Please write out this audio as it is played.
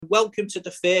welcome to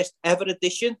the first ever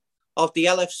edition of the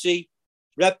LFC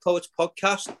Red Poets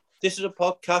podcast. This is a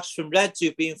podcast from Reds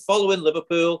who've been following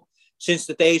Liverpool since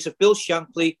the days of Bill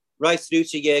Shankly right through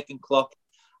to Jurgen Klopp,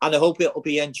 and I hope it will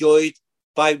be enjoyed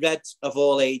by Reds of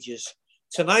all ages.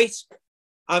 Tonight,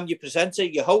 I'm your presenter,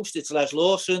 your host, it's Les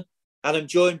Lawson, and I'm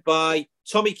joined by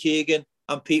Tommy Keegan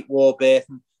and Pete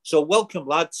Warburton. So welcome,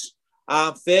 lads.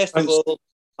 First of all,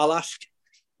 I'll ask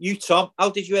you, Tom, how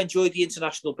did you enjoy the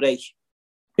international break?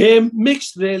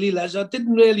 Mixed, really, Les. I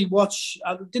didn't really watch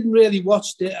I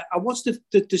watched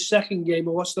the second game.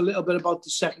 I watched a little bit about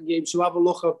the second game, so have a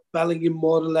look at Bellingham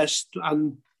more or less.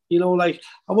 And I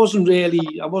wasn't really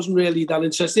that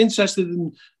interested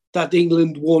in that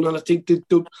England won, and I think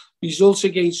the results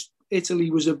against Italy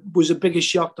was a bigger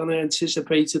shock than I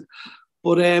anticipated.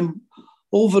 But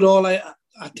overall,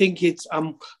 I think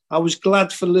I was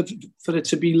glad for it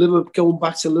to be going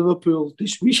back to Liverpool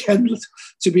this weekend,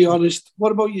 to be honest.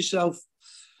 What about yourself?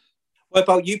 What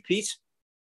about you, Pete?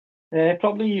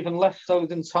 Probably even less so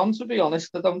than Tom, to be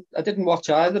honest. I didn't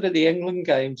watch either of the England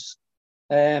games.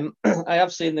 I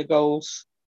have seen the goals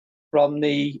from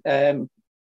the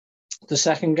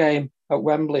second game at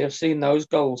Wembley. I've seen those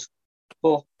goals.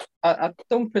 But I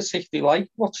don't particularly like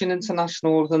watching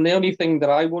internationals. And the only thing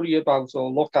that I worry about or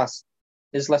look at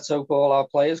is let's hope all our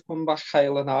players come back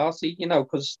hale and hearty,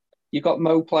 because you've got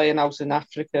Mo playing out in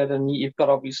Africa and you've got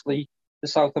obviously the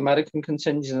South American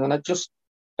contingent. And I just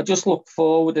look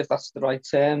forward, if that's the right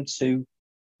term, to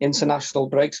international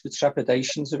breaks with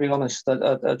trepidation, to be honest.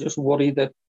 I just worry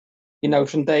that,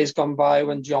 from days gone by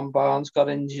when John Barnes got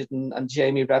injured and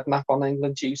Jamie Redknapp on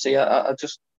England duty, I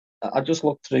just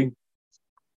look through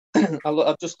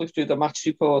I just look through the match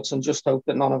reports and just hope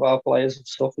that none of our players have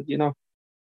suffered,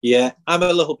 Yeah, I'm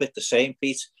a little bit the same,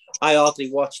 Pete. I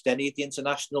hardly watched any of the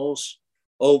internationals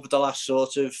over the last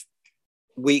sort of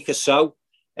week or so.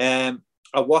 I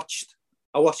watched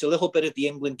a little bit of the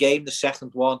England game, the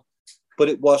second one, but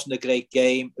it wasn't a great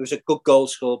game. It was a good goal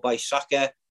scored by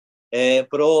Saka.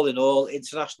 But all in all,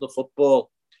 international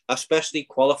football, especially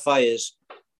qualifiers,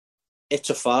 it's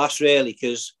a farce, really,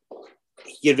 because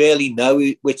you really know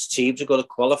which teams are going to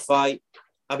qualify.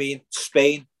 I mean,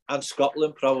 Spain and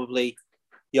Scotland probably,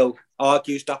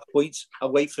 argues that point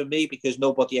away from me because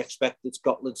nobody expected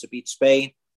Scotland to beat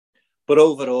Spain. But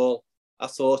overall, I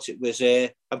thought it was,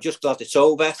 I'm just glad it's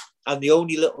over. And the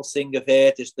only little thing I've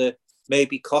heard is that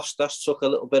maybe Costas took a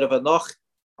little bit of a knock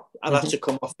and had to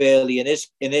come off early in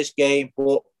his game.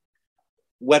 But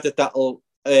whether that'll,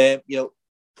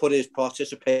 put his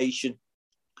participation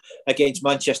against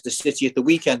Manchester City at the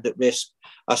weekend at risk,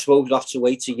 I suppose we'll have to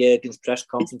wait to Jurgen's press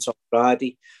conference on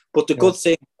Friday. But the good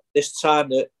thing this time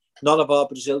that none of our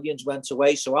Brazilians went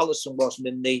away, so Alisson wasn't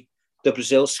in the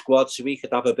Brazil squad, so he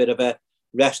could have a bit of a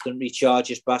rest and recharge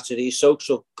his batteries. So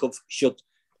should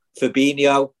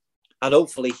Fabinho, and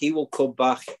hopefully he will come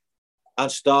back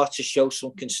and start to show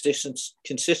some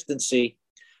consistency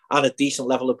and a decent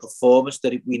level of performance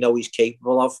that we know he's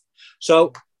capable of.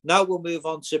 So now we'll move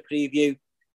on to preview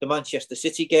the Manchester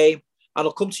City game. And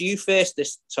I'll come to you first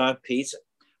this time, Pete,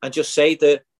 and just say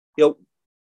that,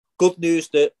 good news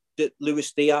that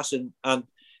Luis Diaz and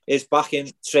is back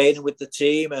in training with the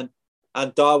team,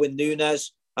 and Darwin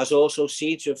Núñez has also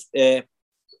seemed to have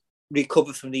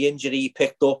recovered from the injury he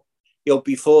picked up,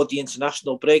 before the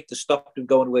international break to stop him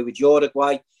going away with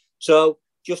Uruguay. So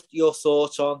just your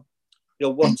thoughts on,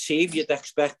 what team you'd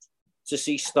expect to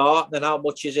see start, and how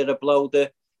much is it a blow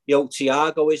that,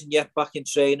 Thiago isn't yet back in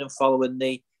training following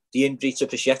the injury to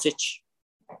Pacetic?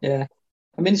 Yeah.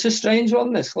 I mean, it's a strange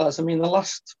one, this, lads. I mean, the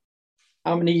last,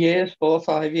 how many years, 4 or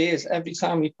 5 years, every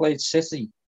time we played City,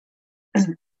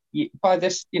 by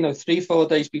this, 3-4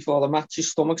 days before the match, your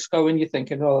stomach's going, you're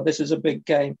thinking, oh, this is a big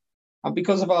game. And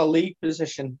because of our league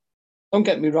position, don't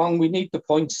get me wrong, we need the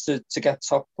points to get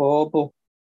top 4, but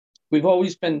we've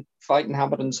always been fighting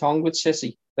hammer and tongue with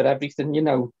City for everything,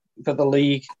 for the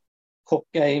league, cup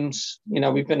games,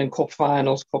 we've been in cup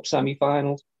finals, cup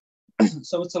semi-finals.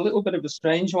 So it's a little bit of a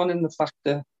strange one in the fact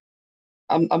that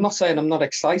I'm not saying I'm not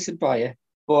excited by it,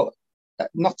 but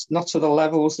not to the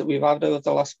levels that we've had over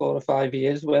the last 4 or 5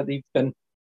 years where they've been,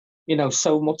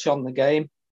 so much on the game.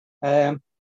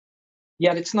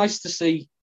 It's nice to see.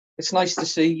 It's nice to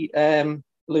see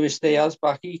Luis Diaz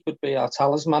back. He could be our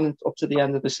talisman up to the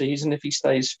end of the season if he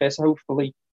stays fit,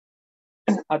 hopefully.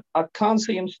 I can't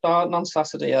see him starting on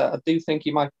Saturday. I do think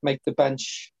he might make the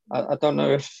bench. I don't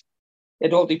know if...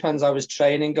 It all depends how his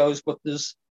training goes, but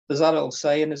there's that old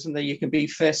saying, isn't there? You can be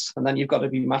fit and then you've got to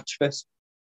be match fit.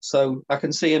 So I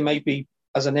can see him maybe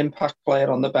as an impact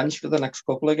player on the bench for the next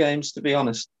couple of games, to be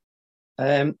honest.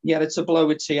 Yeah, it's a blow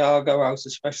with Thiago out,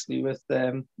 especially with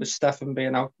Stefan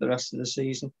being out the rest of the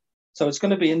season. So it's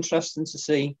going to be interesting to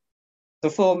see. The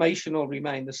formation will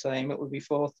remain the same. It will be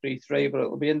 4-3-3, but it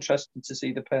will be interesting to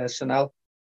see the personnel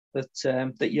that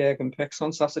Jurgen picks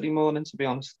on Saturday morning, to be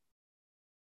honest.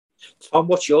 Tom,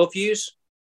 what's your views?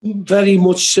 Very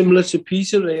much similar to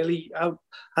Peter, really.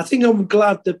 I think I'm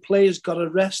glad the players got a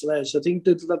rest, Les. I think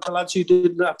that the lads who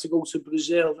didn't have to go to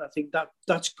Brazil, I think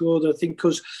that's good. I think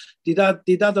because they'd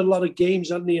had a lot of games,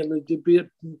 hadn't they? And they'd been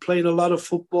playing a lot of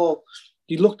football.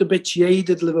 He looked a bit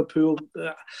jaded, Liverpool.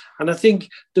 And I think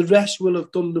the rest will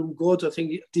have done them good. I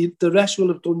think the rest will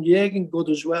have done Jurgen good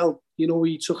as well. You know,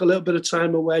 he took a little bit of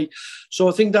time away. So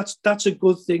I think that's a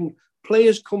good thing.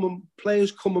 Players coming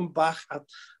back. I've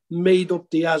made up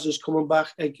Diaz is coming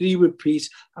back. I agree with Pete.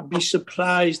 I'd be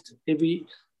surprised if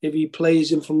he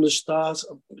plays him from the start.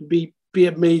 It'd be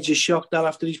a major shock that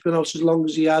after he's been out as long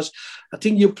as he has. I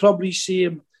think you'll probably see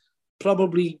him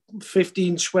probably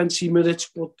 15, 20 minutes,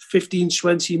 but 15,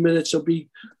 20 minutes will be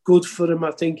good for him,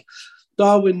 I think.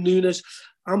 Darwin Núñez,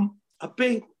 I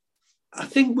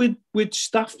think with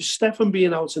Stefan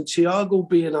being out and Thiago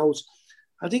being out,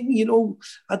 I think, you know,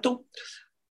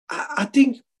 I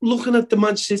think looking at the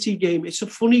Man City game, it's a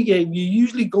funny game. You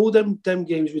usually go them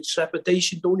games with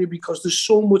trepidation, don't you? Because there's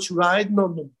so much riding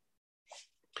on them.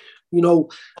 You know,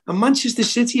 and Manchester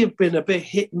City have been a bit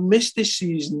hit and miss this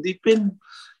season. They've been,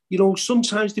 you know,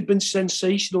 sometimes they've been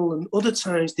sensational and other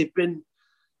times they've been,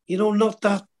 you know, not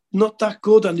that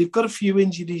good. And they've got a few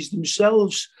injuries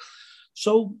themselves.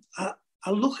 So I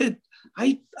look at,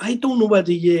 I don't know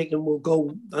whether Jurgen will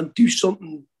go and do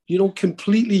something, you know,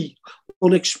 completely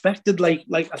unexpected, like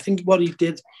I think what he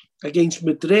did against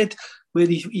Madrid, where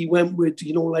he went with,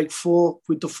 you know, like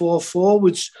the four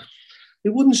forwards. It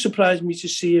wouldn't surprise me to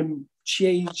see him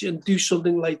change and do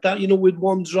something like that, you know, with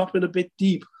one dropping a bit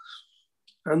deep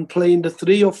and playing the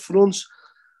three up front.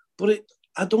 But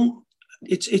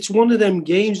it's one of them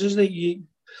games, isn't it?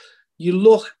 You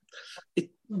look,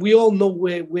 we all know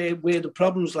where the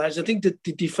problems lies. I think that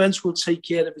the defence will take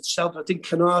care of itself. I think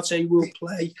Canate will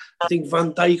play. I think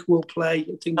Van Dijk will play.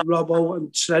 I think Robbo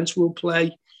and Trent will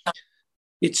play.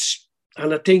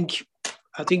 And I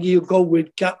think he'll go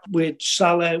with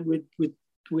Salah,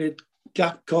 with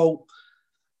Gakpo,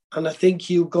 and I think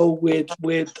he'll go with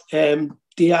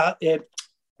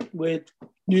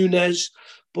Núñez.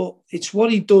 But it's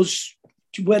what he does.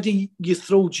 Whether you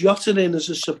throw Jota in as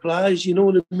a surprise, you know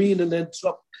what I mean, and then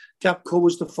drop Gakpo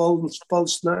as the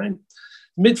false nine.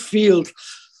 Midfield,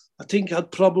 I think I'd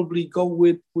probably go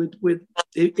with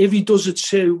if he does it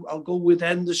too, I'll go with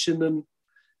Henderson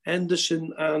and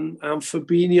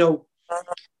Fabinho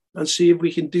and see if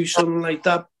we can do something like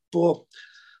that. But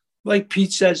like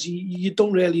Pete says, you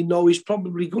don't really know. He's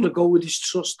probably going to go with his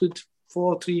trusted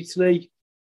 4-3-3.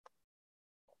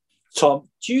 Tom,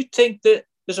 do you think that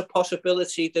there's a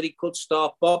possibility that he could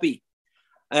start Bobby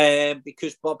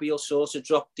because Bobby will sort of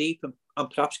drop deep and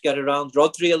perhaps get around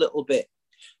Rodri a little bit?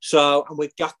 So, and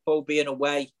with Gakpo being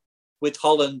away with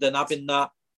Holland and having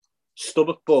that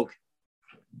stomach bug,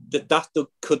 that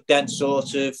could then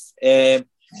sort of,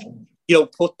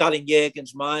 put that in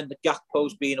Jurgen's mind, that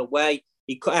Gakpo's being away.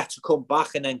 He could have to come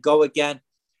back and then go again.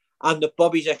 And the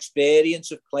Bobby's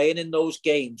experience of playing in those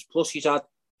games, plus he's had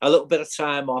a little bit of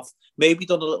time off, maybe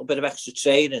done a little bit of extra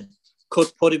training,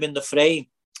 could put him in the frame,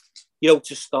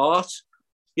 to start,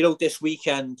 this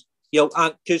weekend.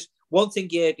 And because one thing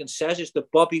Jurgen says is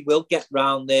that Bobby will get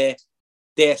round their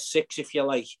six, if you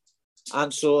like,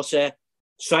 and sort of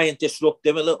try and disrupt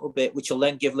them a little bit, which will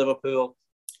then give Liverpool,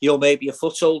 maybe a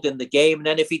foothold in the game. And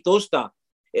then if he does that,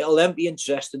 it'll then be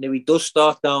interesting if he does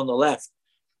start down the left,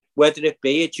 whether it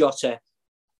be a Jota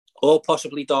or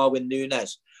possibly Darwin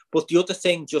Núñez. But the other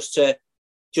thing, just to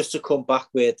come back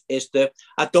with, is that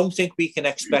I don't think we can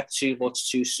expect too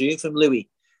much too soon from Louis,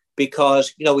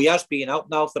 because he has been out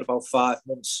now for about 5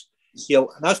 months. And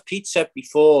as Pete said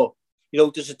before,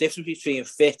 there's a difference between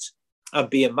fit and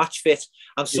being match fit.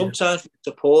 And sometimes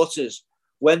supporters,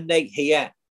 when they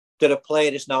hear that a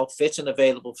player is now fit and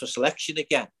available for selection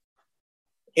again,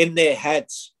 in their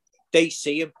heads, they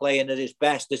see him playing at his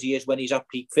best as he is when he's at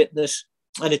peak fitness.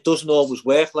 And it doesn't always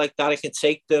work like that. It can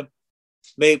take them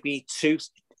maybe 2,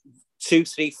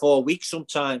 3, 4 weeks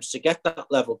sometimes to get that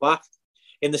level back.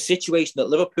 In the situation that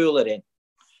Liverpool are in,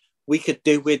 we could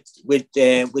do with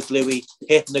Louis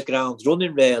hitting the ground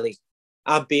running, really,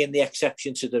 and being the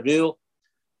exception to the rule.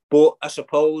 But I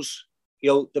suppose,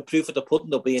 the proof of the pudding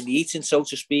will be in the eating, so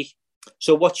to speak.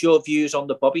 So what's your views on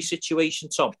the Bobby situation,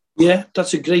 Tom? Yeah,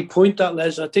 that's a great point, that,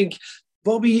 Les. I think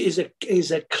Bobby is a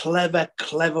clever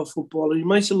footballer. He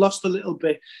might have lost a little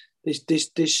bit this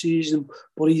season,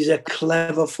 but he's a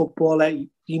clever footballer.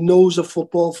 He knows the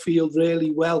football field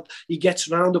really well. He gets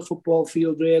around the football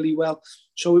field really well.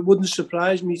 So it wouldn't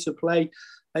surprise me to play.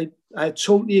 I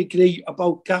totally agree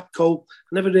about Gakpo.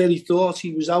 I never really thought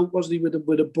he was out, was he, with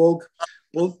a bug?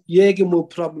 But Jürgen will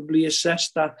probably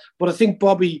assess that. But I think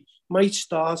Bobby might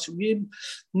start.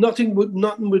 Nothing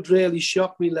would really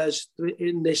shock me, Les,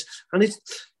 in this. And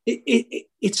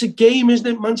it's a game, isn't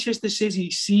it? Manchester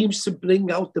City seems to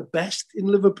bring out the best in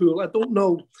Liverpool. I don't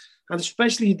know. And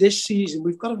especially this season,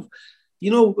 we've got,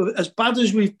 as bad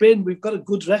as we've been, we've got a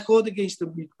good record against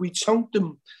them. We chunked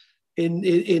them in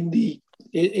the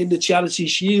Charity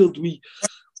Shield.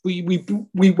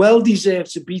 We well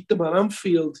deserved to beat them at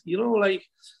Anfield,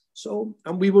 so,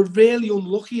 and we were really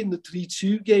unlucky in the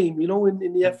 3-2 game, in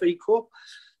the FA Cup.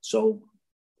 So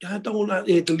I don't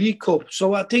the League Cup.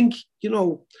 So I think,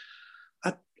 nothing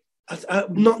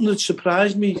that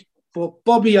surprised me. But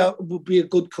Bobby would be a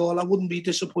good call. I wouldn't be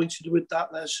disappointed with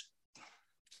that, Les.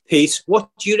 Pete, what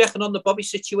do you reckon on the Bobby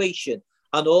situation?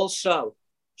 And also,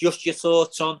 just your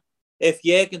thoughts on if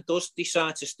Jürgen does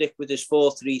decide to stick with his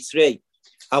 4-3-3,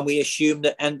 and we assume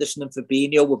that Henderson and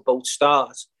Fabinho will both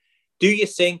start, do you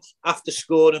think after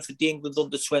scoring for the England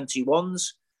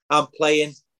under-21s and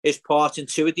playing his part in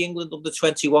 2 of the England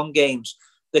under-21 games,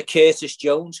 that Curtis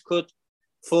Jones could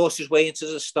force his way into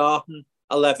the starting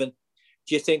 11?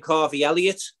 Do you think Harvey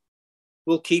Elliott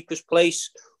will keep his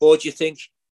place? Or do you think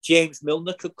James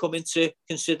Milner could come into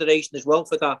consideration as well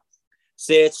for that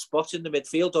third spot in the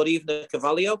midfield, or even a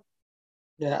Carvalho?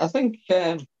 Yeah, I think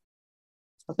to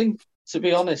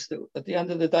be honest, at the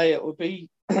end of the day, it will be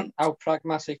how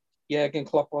pragmatic Jurgen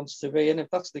Klopp wants to be. And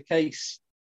if that's the case,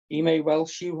 he may well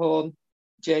shoehorn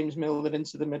James Milner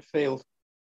into the midfield.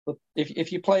 But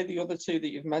if you play the other two that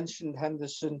you've mentioned,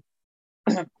 Henderson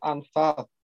and Fab,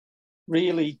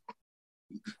 really,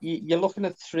 you're looking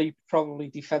at 3 probably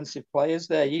defensive players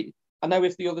there. I know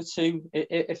if the other two,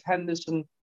 if Henderson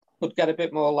could get a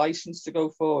bit more license to go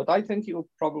forward, I think he'll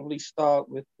probably start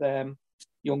with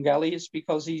young Elliott,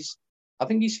 because I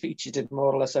think he's featured in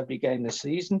more or less every game this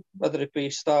season, whether it be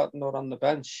starting or on the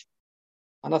bench.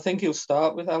 And I think he'll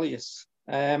start with Elliott.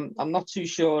 I'm not too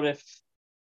sure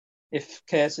if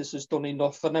Curtis has done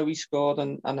enough. I know he scored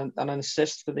an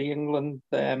assist for the England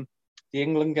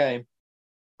game.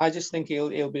 I just think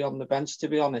he'll be on the bench, to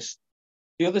be honest.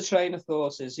 The other train of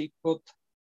thought is he could,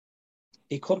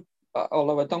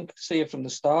 although I don't see it from the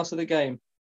start of the game,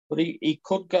 but he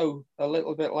could go a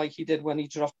little bit like he did when he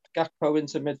dropped Gakpo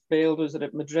into midfield. Was it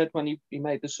at Madrid when he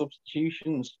made the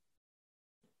substitutions?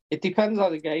 It depends how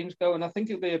the games go, and I think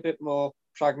he'll be a bit more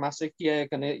pragmatic. I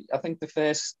think the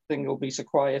first thing will be to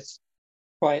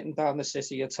quieten down the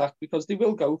City attack, because they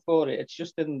will go for it. It's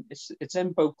just it's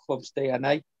in both clubs'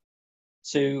 DNA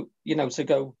to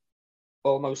go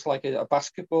almost like a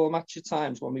basketball match at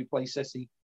times when we play City.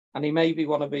 And maybe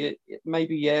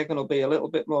Jurgen will be a little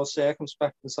bit more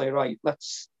circumspect and say, right,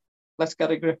 let's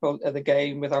get a grip of the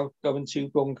game without going too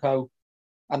gung-ho,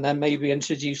 and then maybe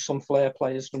introduce some flair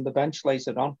players from the bench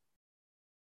later on.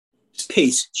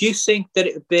 Pete, do you think that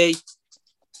it would be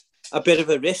a bit of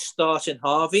a risk starting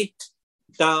Harvey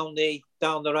down the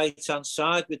right-hand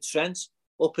side with Trent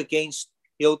up against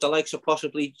the likes of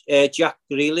possibly Jack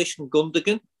Grealish and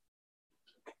Gundogan?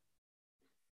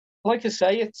 Like I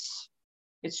say,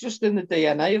 it's just in the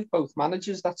DNA of both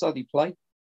managers. That's how they play.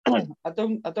 I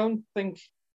don't think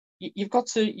you've got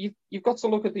to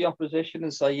look at the opposition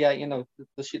and say,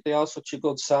 they are such a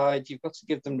good side. You've got to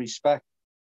give them respect.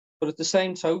 But at the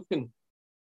same token,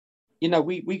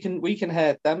 we can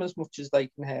hurt them as much as they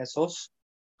can hurt us.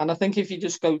 And I think if you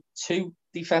just go too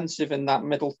defensive in that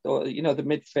middle, or the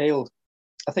midfield,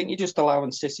 I think you're just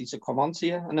allowing City to come onto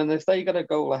you. And then if they get a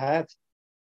goal ahead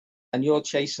and you're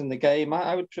chasing the game,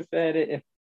 I would prefer it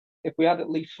if we had at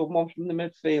least someone from the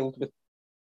midfield.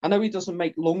 I know he doesn't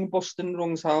make lung-busting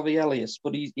runs, Harvey Elliott,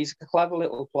 but he's a clever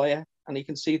little player and he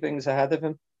can see things ahead of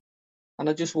him. And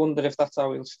I just wonder if that's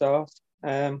how he'll start.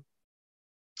 Do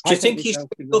you think he's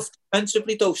enough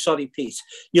defensively, though? Sorry, Pete.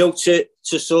 To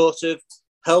sort of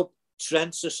help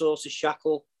Trent to sort of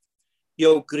shackle,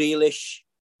 Grealish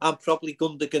and probably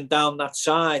Gundogan down that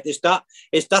side. Is that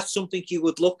something you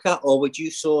would look at, or would you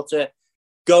sort of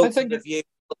go for the view,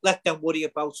 let them worry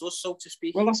about us, so to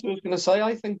speak? Well, that's what I was going to say.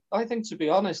 I think to be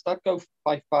honest, I'd go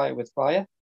by fire with fire.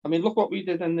 I mean, look what we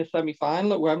did in the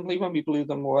semi-final at Wembley when we blew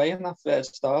them away in that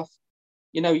first half.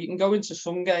 You can go into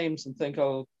some games and think,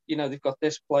 they've got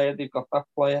this player, they've got that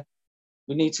player.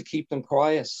 We need to keep them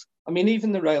quiet. I mean,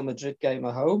 even the Real Madrid game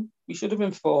at home, we should have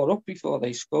been 4 up before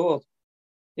they scored.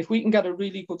 If we can get a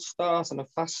really good start and a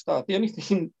fast start, the only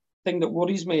thing thing that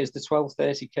worries me is the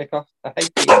 12:30 kickoff. I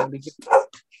hate the early game.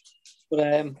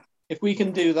 But if we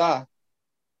can do that,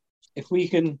 if we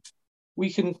can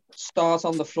start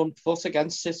on the front foot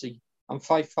against City and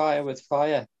fight fire with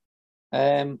fire.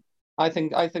 I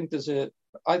think there's a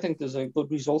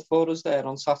good result for us there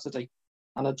on Saturday,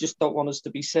 and I just don't want us to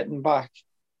be sitting back,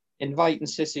 inviting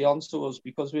City onto us,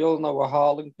 because we all know what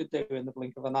Haaland could do in the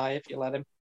blink of an eye if you let him.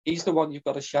 He's the one you've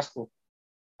got to shackle,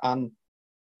 and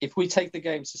if we take the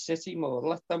game to City more,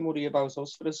 let them worry about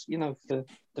us for us, for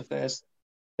the first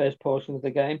portion of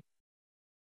the game.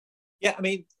 Yeah, I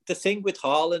mean, the thing with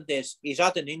Haaland is he's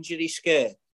had an injury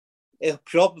scare. He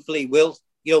probably will,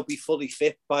 be fully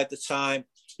fit by the time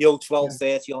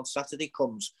 12:30 on Saturday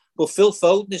comes. But Phil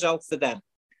Foden is out for them,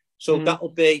 so that'll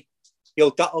be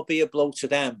a blow to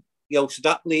them. So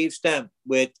that leaves them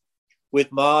with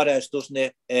Mahrez, doesn't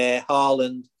it?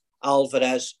 Haaland,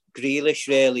 Alvarez, Grealish,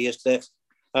 really as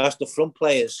the front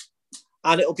players.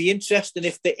 And it'll be interesting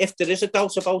if there is a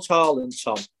doubt about Haaland,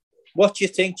 Tom. What do you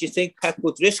think? Do you think Pep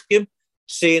would risk him,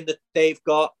 seeing that they've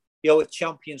got a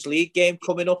Champions League game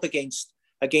coming up against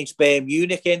Bayern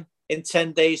Munich in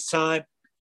 10 days' time?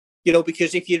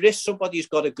 Because if you risk somebody who's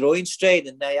got a groin strain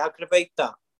and they aggravate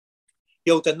that,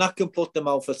 then that can put them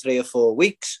out for 3 or 4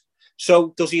 weeks.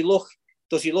 So does he look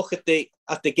at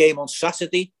the game on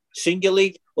Saturday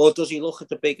singularly, or does he look at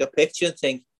the bigger picture and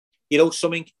think,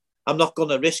 something, I'm not going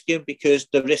to risk him because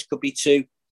the risk could be too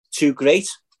great?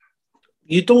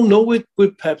 You don't know it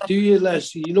with Pep, do you,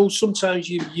 Les? Sometimes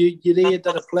you hear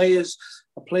that a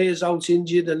player's out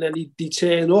injured and then they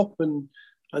turn up and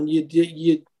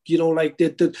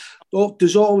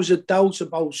there's always a doubt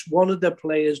about one of the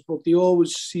players, but they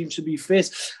always seem to be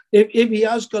fit. If he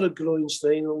has got a groin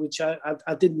strain, which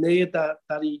I didn't hear that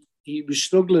he was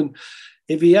struggling,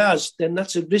 if he has, then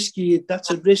that's a risk.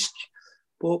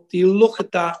 But you look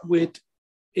at that would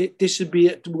it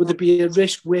be a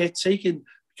risk worth taking?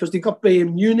 Because they got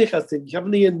Bayern Munich, I think,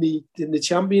 haven't they, in the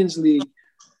Champions League?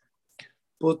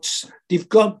 But they're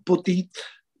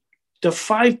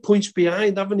 5 points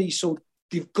behind, haven't they? So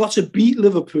they've got to beat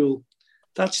Liverpool.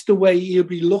 That's the way he'll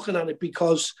be looking at it,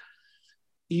 because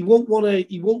he won't want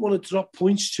to drop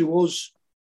points to us.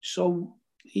 So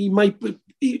he might. Do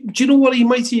you know what? He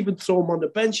might even throw him on the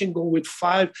bench and go with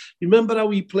 5. Remember how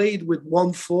he played with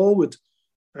 1 forward,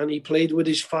 and he played with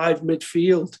his 5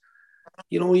 midfield.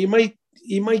 He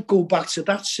might go back to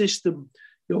that system.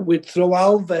 With throw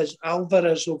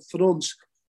Alvarez up front,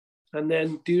 and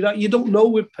then do that. You don't know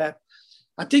with Pep.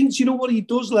 I think, you know what he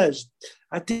does, Les?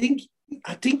 I think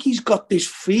he's got this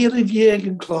fear of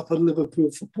Jurgen Klopp and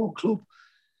Liverpool Football Club.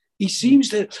 He seems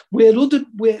to, where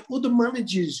other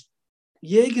managers,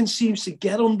 Jurgen seems to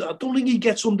get under. I don't think he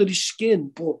gets under his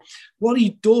skin, but what he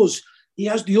does, he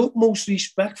has the utmost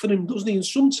respect for him, doesn't he? And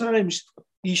sometimes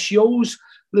he shows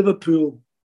Liverpool.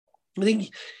 I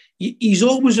think he's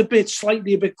always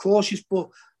slightly a bit cautious, but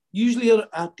usually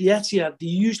at the Etihad, they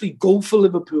usually go for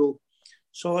Liverpool.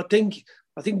 So I think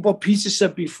what Peter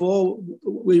said before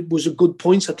was a good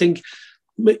point. I think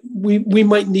we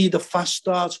might need a fast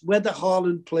start. Whether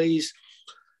Haaland plays,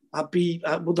 I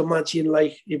would imagine,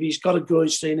 like, if he's got a groin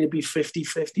strain, it'd be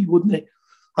 50-50, wouldn't it?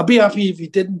 I'd be happy if he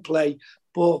didn't play.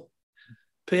 But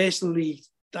personally,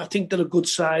 I think they're a good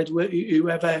side,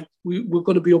 whoever we're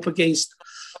going to be up against.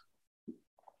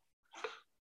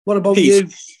 What about you?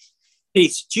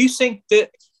 Pete, do you think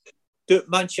that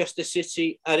Manchester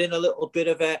City are in a little bit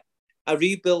of a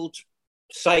rebuild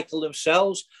cycle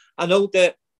themselves? I know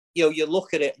that you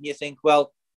look at it and you think,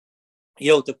 well,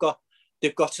 they've got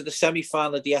to the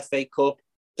semi-final of the FA Cup,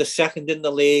 the second in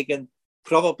the league, and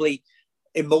probably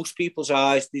in most people's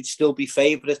eyes they'd still be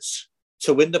favourites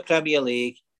to win the Premier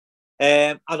League.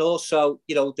 And also,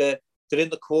 they're in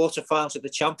the quarterfinals of the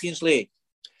Champions League,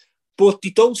 but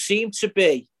they don't seem to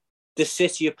be the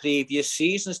City of previous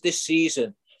seasons this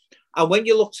season. And when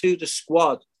you look through the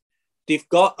squad, they've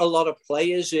got a lot of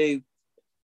players who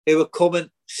are coming,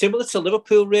 similar to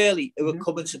Liverpool, really, who are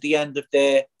coming to the end of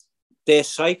their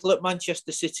cycle at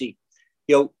Manchester City,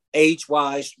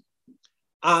 age-wise.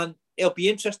 And it'll be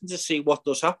interesting to see what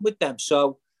does happen with them.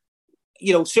 So,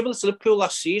 similar to Liverpool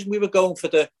last season, we were going for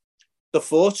the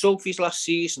 4 trophies last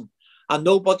season, and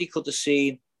nobody could have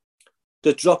seen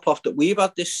the drop-off that we've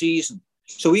had this season.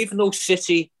 So even though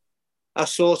City are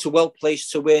sort of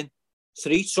well-placed to win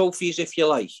 3 trophies, if you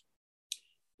like,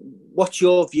 what's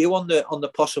your view on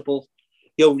the possible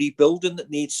rebuilding that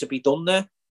needs to be done there?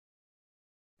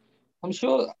 I'm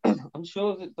sure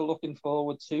that they're looking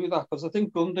forward to that, because I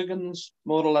think Gundogan's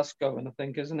more or less going, I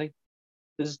think, isn't he?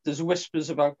 There's whispers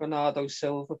about Bernardo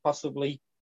Silva possibly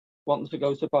wanting to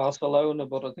go to Barcelona,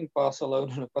 but I think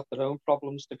Barcelona have got their own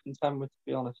problems to contend with, to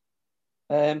be honest.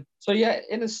 So yeah,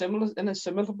 in a similar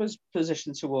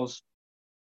position to us,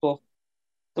 but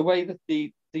the way that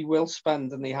they will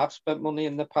spend and they have spent money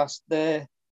in the past, their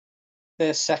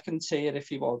second tier,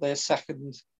 if you will, their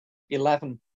second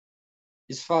 11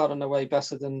 is far and away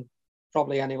better than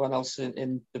probably anyone else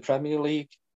in the Premier League.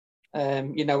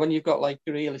 You know, when you've got like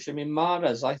Grealish, I mean,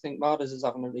 Mahrez, I think Mahrez is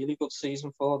having a really good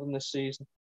season for them this season.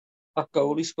 That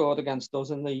goal he scored against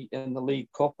us in the League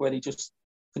Cup, where he just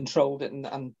controlled it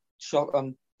and shot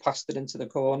and passed it into the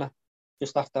corner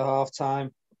just after half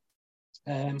time.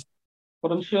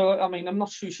 But I'm sure, I mean, I'm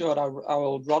not too sure how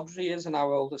old Rodri is and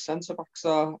how old the centre backs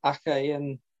are,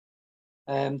 Ake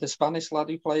and the Spanish lad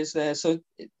who plays there. So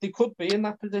they could be in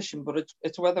that position, but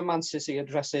it's whether Man City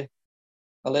address it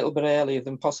a little bit earlier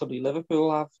than possibly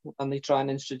Liverpool have, and they try and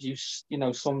introduce, you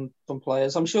know, some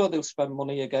players. I'm sure they'll spend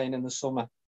money again in the summer,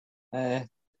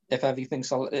 if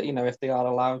everything's, you know, if they are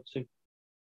allowed to.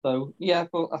 So yeah,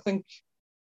 but I think,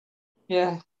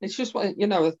 yeah, it's just, you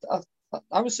know,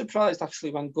 I was surprised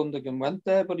actually when Gundogan went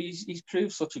there, but he's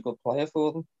proved such a good player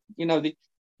for them. You know,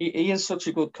 he is such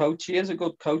a good coach. He is a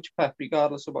good coach, Pep,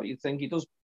 regardless of what you think. He does.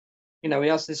 You know, he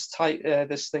has this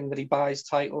thing that he buys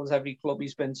titles. Every club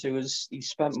he's been to he's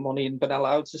spent money and been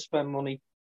allowed to spend money.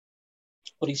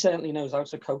 But he certainly knows how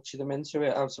to coach them into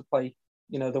it, how to play,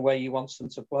 you know, the way he wants them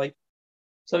to play.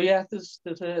 So yeah, there's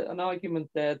an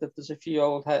argument there that there's a few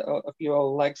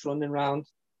old legs running around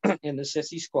in the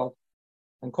City squad,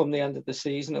 and come the end of the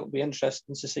season, it'll be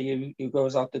interesting to see who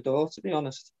goes out the door, to be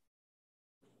honest.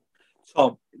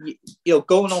 Tom, you know,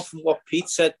 going on from what Pete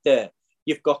said there,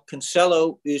 you've got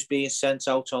Cancelo, who's being sent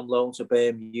out on loan to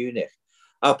Bayern Munich.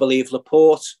 I believe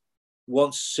Laporte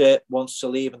wants to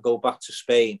leave and go back to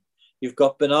Spain. You've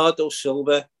got Bernardo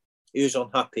Silva, who's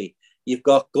unhappy. You've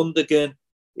got Gundogan,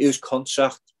 whose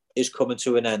contract is coming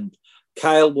to an end.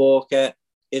 Kyle Walker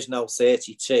is now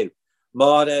 32.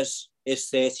 Mahrez is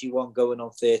 31, going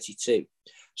on 32.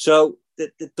 So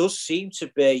there does seem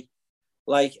to be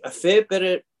like a fair bit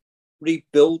of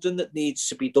rebuilding that needs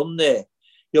to be done there.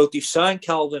 You know, they've signed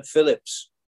Calvin Phillips,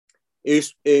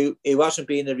 who hasn't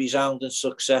been a resounding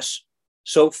success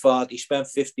so far. They spent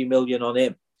 50 million on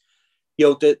him. You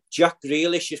know, that Jack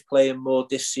Grealish is playing more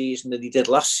this season than he did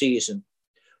last season,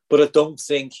 but I don't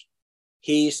think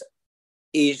he's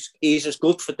as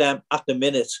good for them at the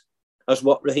minute as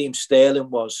what Raheem Sterling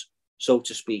was, so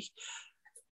to speak.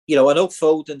 You know, I know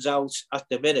Foden's out at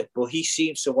the minute, but he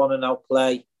seems to want to now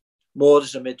play more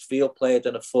as a midfield player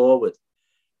than a forward.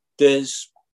 There's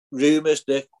rumours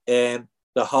that the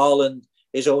Haaland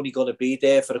is only going to be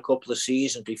there for a couple of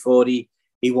seasons before he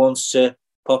wants to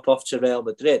pop off to Real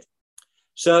Madrid.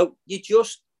 So you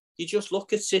just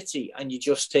look at City and you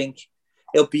just think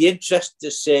it'll be interesting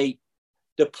to see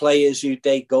the players who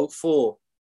they go for,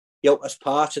 you know, as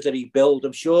part of the rebuild.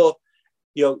 I'm sure,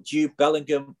 you know, Jude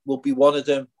Bellingham will be one of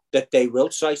them that they will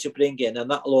try to bring in, and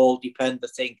that'll all depend, I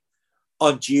think,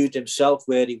 on Jude himself,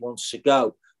 where he wants to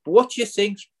go. But what do you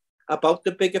think about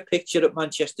the bigger picture at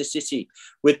Manchester City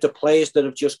with the players that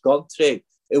have just gone through,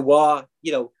 who are,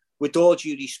 you know, with all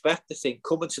due respect, I think,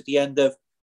 coming to the end of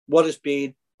what has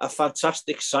been a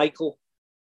fantastic cycle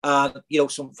and, you know,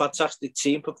 some fantastic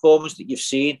team performance that you've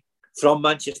seen from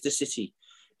Manchester City.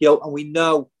 You know, and we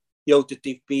know, you know, that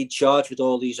they've been charged with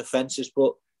all these offences,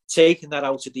 but taking that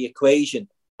out of the equation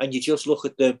and you just look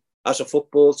at them as a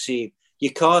football team,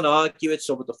 you can't argue with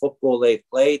some of the football they've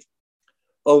played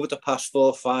over the past 4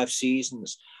 or 5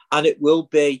 seasons. And it will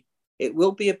be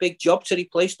a big job to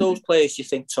replace those players, you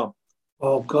think, Tom?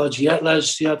 Oh God, yeah,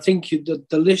 Les. Yeah, I think the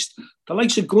list, the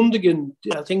likes of Gundogan.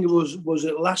 I think it was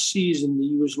it last season.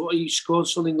 He scored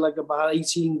something like about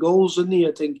 18 goals, didn't he?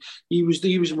 I think he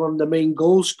was one of the main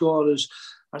goal scorers.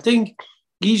 I think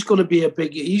he's going to be a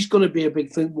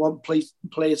big thing. One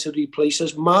player to replace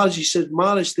us. Mahrez, he said,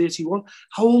 Mahrez 31.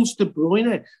 How old's De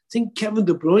Bruyne? I think Kevin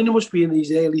De Bruyne must be in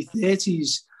his early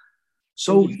 30s.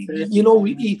 So, you know,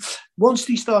 once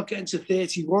they start getting to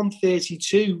 31,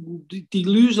 32, they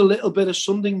lose a little bit of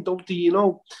something, don't they, you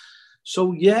know?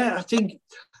 So, yeah, I think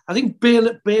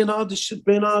Bernardo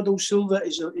Silva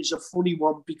is a funny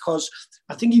one, because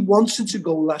I think he wanted to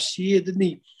go last year, didn't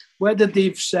he? Whether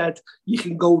they've said you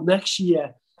can go next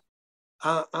year,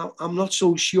 I'm not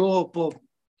so sure, but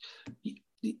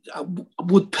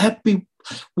would Pep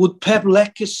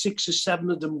let 6 or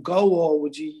 7 of them go, or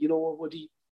would he, you know,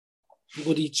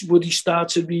 would he start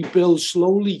to rebuild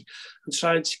slowly and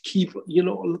try to keep,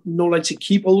 to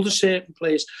keep hold of certain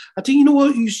players? I think, you know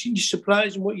what, you're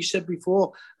surprised in what you said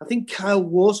before. I think Kyle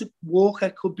Walker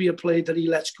could be a player that he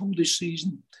lets go this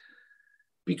season.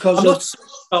 because I'm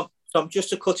not, Tom, just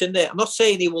to cut in there, I'm not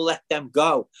saying he will let them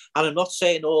go. And I'm not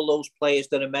saying all those players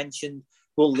that are mentioned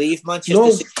will leave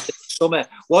Manchester City this summer.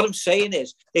 What I'm saying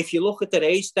is, if you look at the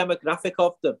age demographic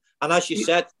of them, and as you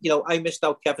said, I missed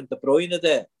out Kevin De Bruyne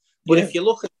there. But if you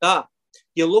look at that,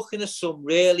 you're looking at some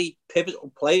really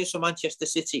pivotal players for Manchester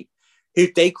City who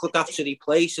they could have to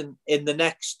replace in the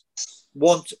next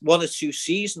one or two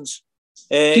seasons.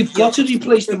 They've got to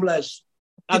replace them, Les.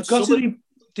 They've got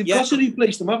to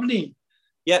replace them, haven't they?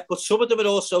 Yeah, but some of them are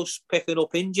also picking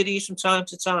up injuries from time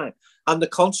to time, and the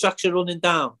contracts are running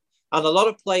down. And a lot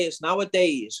of players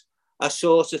nowadays are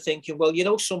sort of thinking, well, you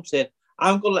know something,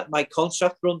 I'm going to let my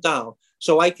contract run down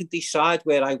so I can decide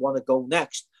where I want to go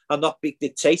next and not be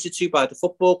dictated to by the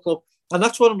football club. And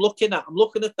that's what I'm looking at. I'm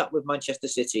looking at that with Manchester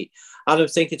City. And I'm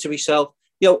thinking to myself,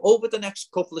 over the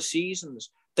next couple of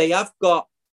seasons, they have got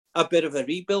a bit of a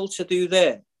rebuild to do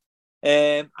there.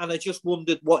 And I just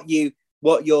wondered what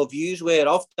your views were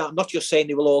of that. I'm not just saying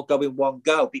they will all go in one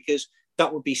go, because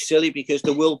that would be silly, because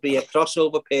there will be a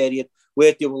crossover period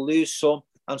where they will lose some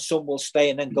and some will stay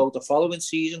and then go the following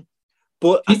season.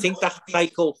 But I think that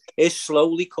cycle is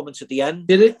slowly coming to the end.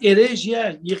 It is,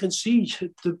 yeah. You can see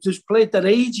there's players that are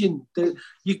aging.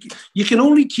 You can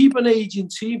only keep an aging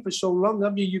team for so long,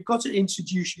 haven't you? You've got to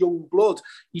introduce young blood.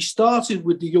 He started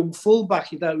with the young fullback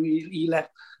that he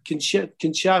left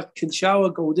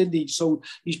Kinshawa go, didn't he? So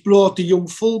he's brought the young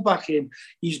fullback in.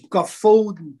 He's got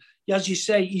Foden. As you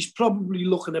say, he's probably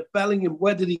looking at Bellingham.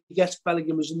 Whether he gets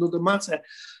Bellingham is another matter.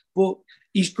 But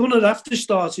he's going to have to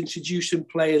start introducing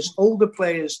players. Older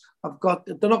players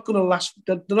they're not going to last.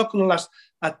 They're not going to last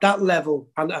at that level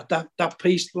and at that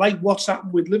pace. Like what's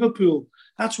happened with Liverpool.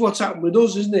 That's what's happened with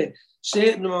us, isn't it?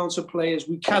 Certain amounts of players,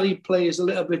 we carry players a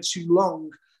little bit too long,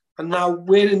 and now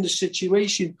we're in the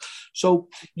situation. So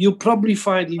you'll probably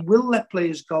find he will let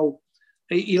players go.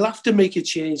 He'll have to make a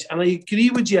change. And I agree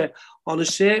with you on a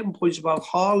certain point about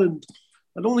Haaland.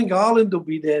 I don't think Haaland will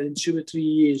be there in 2 or 3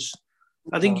 years.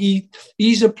 I think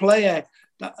he's a player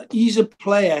that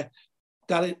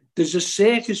there's a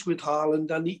circus with Haaland,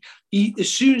 and he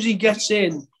as soon as he gets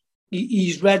in,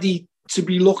 he's ready to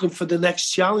be looking for the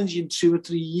next challenge in 2 or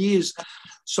 3 years.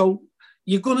 So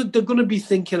they're gonna be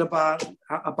thinking about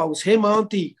him,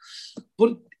 aren't they?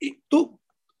 But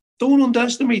don't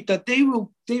underestimate that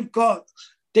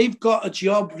they've got a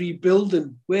job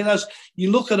rebuilding. Whereas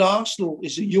you look at Arsenal,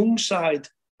 it's a young side,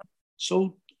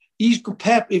 so.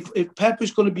 Pep, if Pep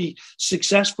is going to be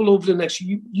successful over the next,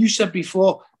 you said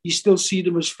before, you still see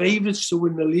them as favourites to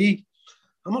win the league.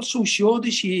 I'm not so sure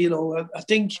this year. I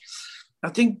think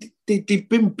they've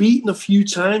been beaten a few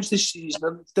times this season,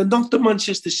 and they're not the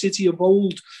Manchester City of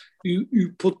old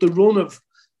who put the run of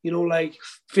like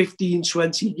 15,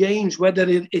 20 games, whether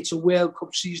it's a World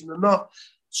Cup season or not.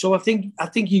 So I think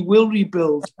he will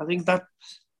rebuild. I think that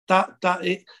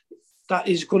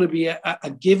is going to be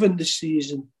a given this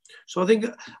season. So I think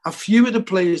a few of the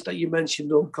players that you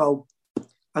mentioned will go.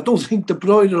 I don't think De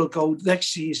Bruyne will go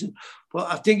next season,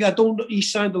 but he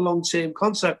signed a long-term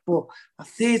contract, but at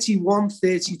 31,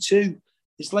 32,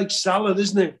 it's like Salah,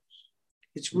 isn't it?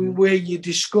 It's where you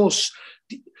discuss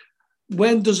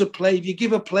when does if you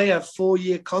give a player a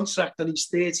 4-year contract and he's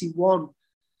 31,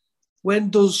 when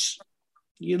does,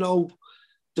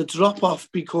 the drop-off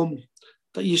become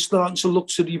that you're starting to look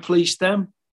to replace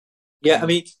them? Yeah, I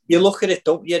mean, you look at it,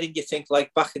 don't you, and you think,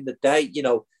 like, back in the day,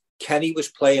 Kenny was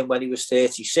playing when he was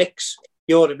 36,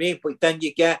 you know what I mean? But then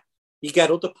you get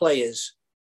other players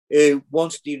who,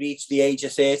 once they reach the age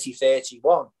of 30,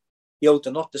 31,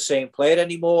 they're not the same player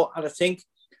anymore. And I think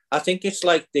it's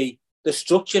like the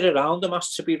structure around them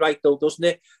has to be right, though, doesn't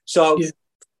it? So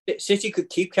City could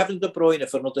keep Kevin De Bruyne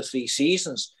for another 3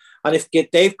 seasons. And if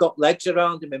they've got legs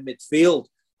around him in midfield,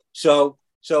 so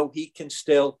he can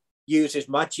still use his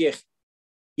magic,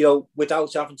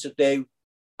 without having to do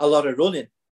a lot of running,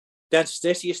 then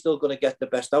City is still going to get the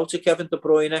best out of Kevin De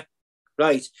Bruyne,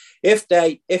 right? If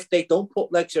they don't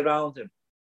put legs around him,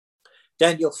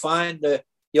 then you'll find that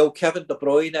Kevin De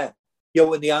Bruyne,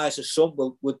 in the eyes of some,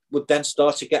 would then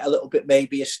start to get a little bit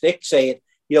maybe a stick, saying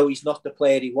he's not the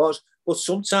player he was. But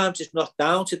sometimes it's not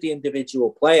down to the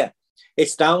individual player;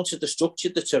 it's down to the structure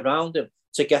that's around him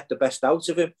to get the best out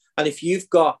of him. And if you've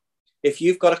got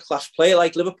a class player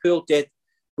like Liverpool did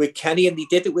with Kenny, and they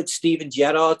did it with Steven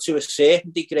Gerrard to a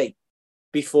certain degree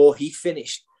before he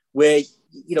finished, where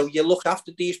you look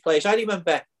after these players. I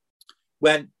remember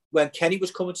when Kenny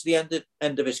was coming to the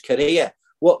end of his career,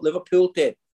 what Liverpool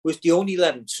did was they only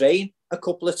let him train a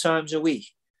couple of times a week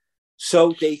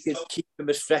so they could keep him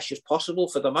as fresh as possible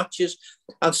for the matches.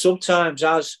 And sometimes,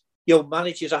 as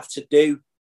managers have to do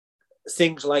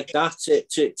things like that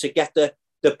to get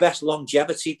the best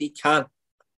longevity they can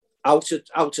out of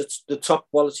the top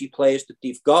quality players that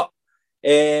they've got.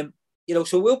 So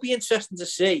it will be interesting to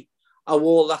see how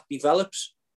all that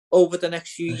develops over the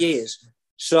next few years.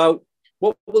 So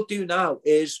what we'll do now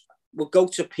is we'll go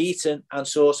to Pete and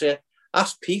sort of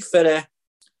ask Pete for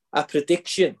a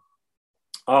prediction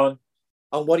on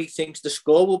what he thinks the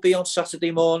score will be on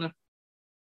Saturday morning.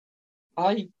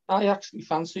 I actually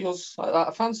fancy us.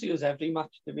 I fancy us every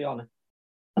match, to be honest.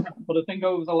 But I think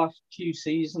over the last few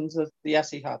seasons of the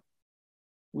Etihad,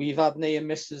 we've had near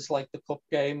misses like the cup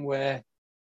game where,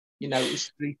 it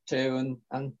was 3-2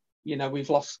 and we've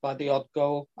lost by the odd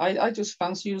goal. I just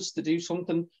fancy us to do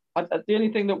something. The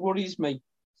only thing that worries me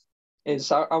is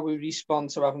how we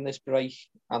respond to having this break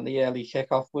and the early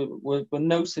kickoff. We're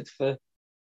noted for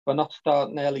not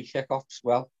starting early kickoffs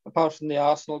well, apart from the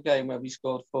Arsenal game where we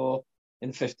scored 4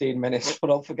 in 15 minutes,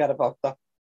 but I'll forget about that.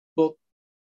 But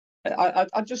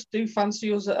I just do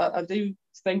fancy us. I do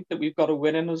think that we've got a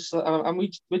win in us, and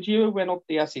we're due a win up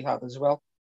the Etihad as well.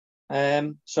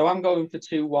 So I'm going for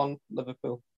 2-1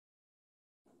 Liverpool.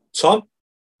 Tom?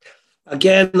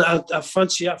 Again, I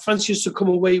fancy us to come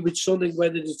away with something,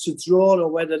 whether it's a draw or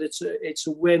whether it's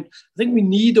a win. I think we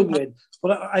need a win,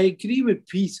 but I agree with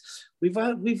Pete. We've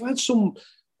had some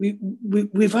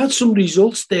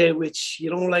results there which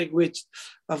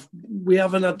we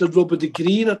haven't had the rub of the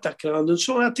green at that ground, and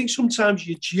so I think sometimes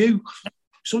you're due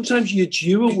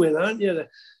a win, aren't you?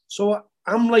 So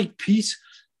I'm like Pete.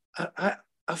 I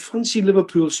fancy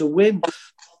Liverpool to win,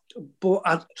 but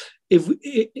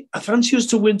I fancy us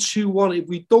to win 2-1. If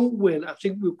we don't win, I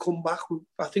think we'll come back.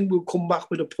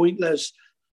 With a point less,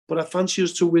 but I fancy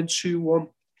us to win 2-1.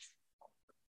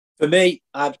 For me,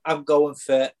 I'm going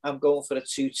for a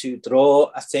 2-2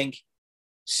 draw. I think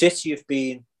City have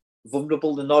been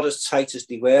vulnerable. They're not as tight as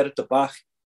they were at the back.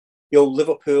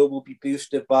 Liverpool will be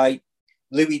boosted by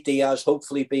Luis Diaz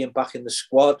hopefully being back in the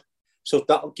squad, so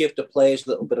that'll give the players a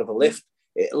little bit of a lift.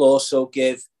 It'll also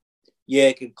give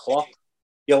Jurgen Klopp,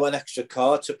 an extra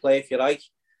card to play, if you like.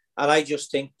 And I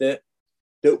just think that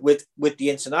with the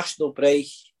international break,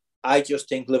 I just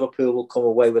think Liverpool will come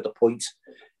away with a point.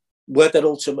 Whether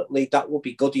ultimately that will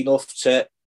be good enough to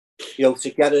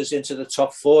get us into the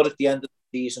top 4 at the end of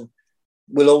the season,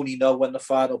 we'll only know when the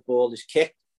final ball is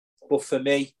kicked. But for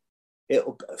me,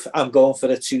 I'm going for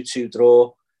a 2-2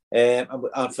 draw, and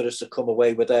for us to come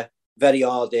away with a very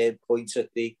hard-earned point at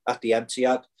the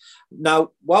Etihad.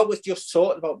 Now, while we're just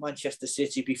talking about Manchester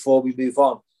City before we move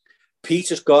on,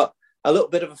 Peter's got a little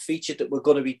bit of a feature that we're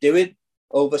going to be doing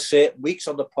over certain weeks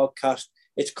on the podcast.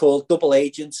 It's called Double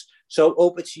Agents. So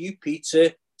over to you,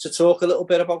 Peter, to talk a little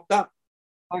bit about that.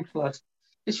 Thanks, Les.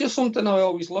 It's just something I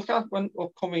always look at when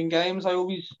upcoming games. I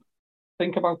always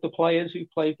think about the players who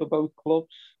play for both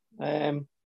clubs. And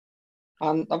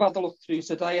I've had a look through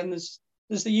today, and there's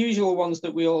the usual ones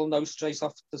that we all know straight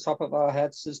off the top of our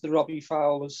heads. There's the Robbie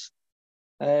Fowlers,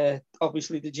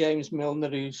 obviously the James Milner,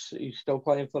 who's still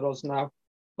playing for us now.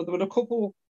 But there were a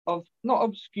couple of not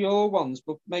obscure ones,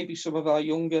 but maybe some of our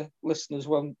younger listeners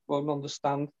won't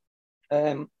understand.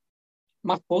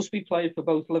 Matt Busby played for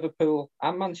both Liverpool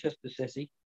and Manchester City,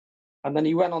 and then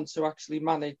he went on to actually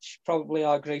manage probably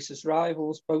our greatest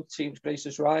rivals, both teams'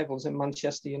 greatest rivals in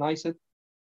Manchester United.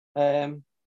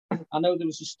 I know there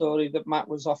was a story that Matt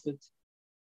was offered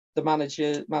the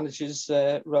manager's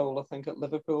role, I think, at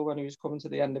Liverpool when he was coming to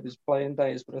the end of his playing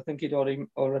days, but I think he'd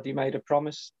already made a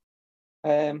promise.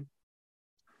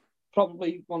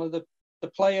 Probably one of the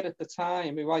player at the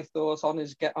time who I thought on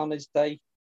his day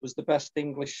was the best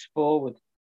English forward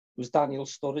was Daniel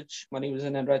Sturridge when he was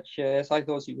in a red shirt. I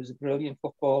thought he was a brilliant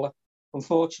footballer.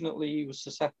 Unfortunately, he was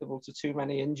susceptible to too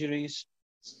many injuries.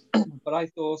 But I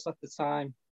thought at the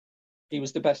time he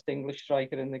was the best English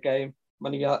striker in the game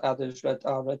when he had his red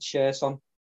shirt on.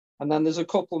 And then there's a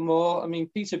couple more. I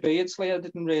mean, Peter Beardsley, I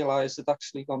didn't realise had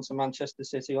actually gone to Manchester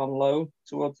City on loan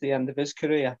towards the end of his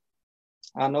career.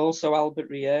 And also Albert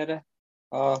Riera,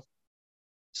 our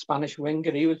Spanish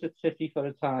winger, he was at City for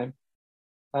a time.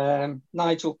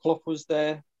 Nigel Clough was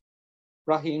there.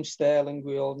 Raheem Sterling,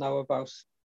 we all know about.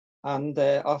 And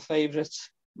our favourite,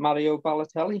 Mario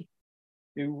Balotelli,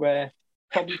 who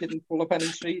probably didn't pull up any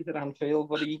trees at Anfield,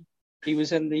 but he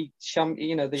was in the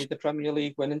Premier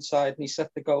League winning side, and he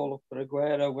set the goal up for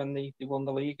Aguero when they won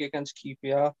the league against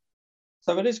QPR.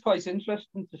 So it is quite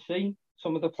interesting to see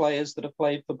some of the players that have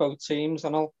played for both teams,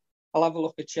 and I'll have a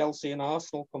look at Chelsea and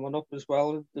Arsenal coming up as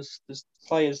well. There's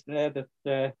players there that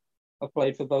have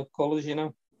played for both colours,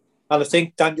 And I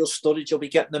think Daniel Sturridge will be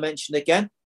getting a mention again,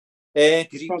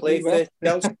 because he played for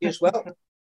Chelsea as well.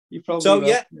 So,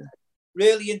 yeah,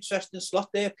 really interesting slot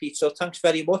there, Pete. So thanks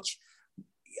very much.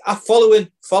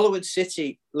 following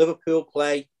City, Liverpool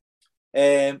play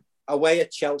away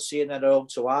at Chelsea and then home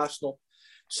to Arsenal.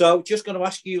 So just going to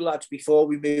ask you, lads, before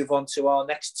we move on to our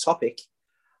next topic,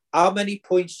 how many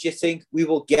points do you think we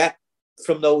will get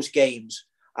from those games?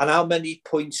 And how many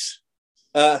points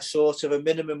are sort of a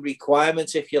minimum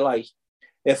requirement, if you like,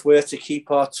 if we're to keep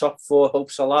our top four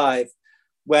hopes alive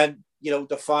when,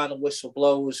 the final whistle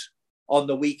blows on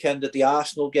the weekend of the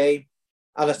Arsenal game?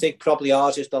 And I think probably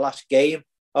ours is the last game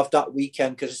of that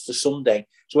weekend because it's the Sunday.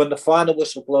 So when the final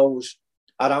whistle blows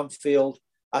at Anfield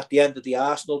at the end of the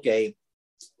Arsenal game,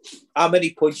 how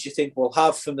many points do you think we'll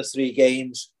have from the 3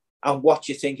 games and what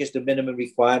do you think is the minimum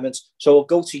requirement? So we'll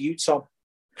go to you, Tom.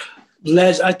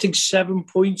 Les, I think 7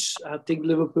 points. I think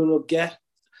Liverpool will get.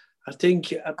 I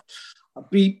think it'd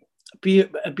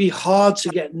be hard to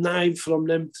get 9 from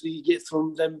them 3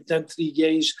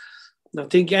 games. And I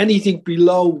think anything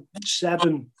below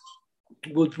 7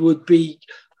 would be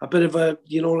a bit of a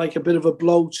a bit of a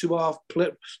blow to our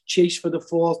chase for the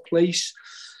 4th place.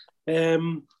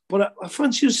 But I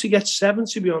fancy us to get 7,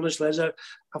 to be honest, Les. I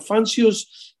fancy us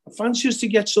to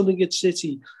get something at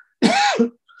City.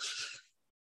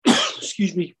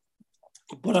 Excuse me.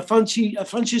 But I fancy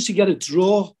us to get a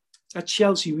draw at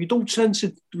Chelsea. We don't tend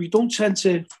to.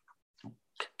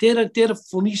 They're a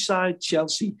funny side,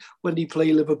 Chelsea, when they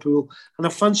play Liverpool, and I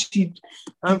fancy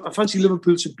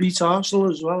Liverpool to beat Arsenal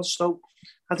as well. So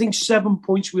I think 7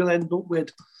 points we'll end up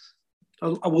with.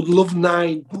 I would love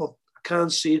 9, but I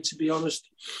can't see it, to be honest.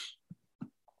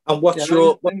 And what's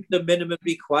the minimum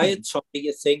required, Tom, do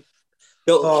you think,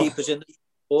 that'll keep us in the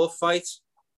 4th fight?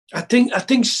 I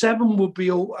think 7 would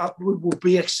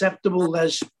be acceptable,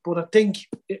 Les. But I think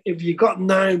if you got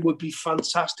 9, would be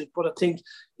fantastic. But I think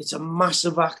it's a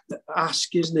massive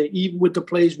ask, isn't it? Even with the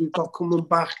players we've got coming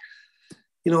back,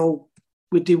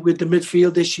 with the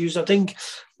midfield issues. I think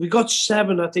we got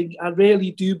 7. I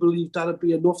really do believe that'd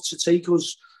be enough to take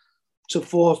us to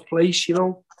 4th place.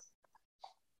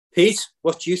 Pete,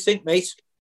 what do you think, mate?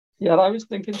 Yeah, I was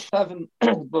thinking 7,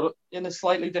 but in a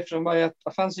slightly different way.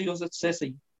 I fancy us at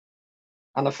City.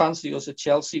 And I fancy us at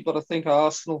Chelsea, but I think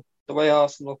Arsenal, the way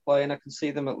Arsenal are playing, I can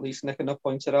see them at least nicking a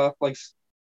point at our place.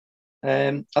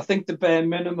 I think the bare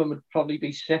minimum would probably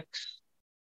be 6,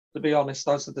 to be honest,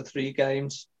 out of the 3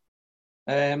 games.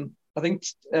 I think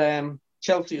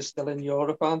Chelsea is still in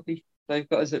Europe, aren't they? They've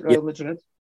got, is it Real Madrid?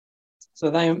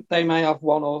 So they may have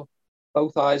one or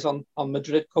both eyes on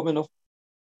Madrid coming up.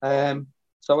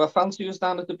 So I fancy us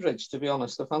down at the bridge, to be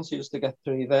honest. I fancy us to get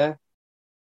 3 there.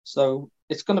 So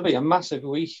it's going to be a massive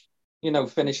week,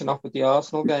 finishing off with the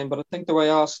Arsenal game. But I think the way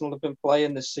Arsenal have been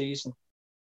playing this season,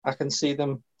 I can see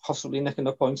them possibly nicking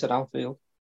a point at Anfield.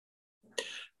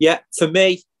 Yeah, for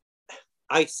me,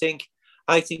 I think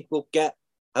we'll get,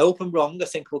 I hope I'm wrong, I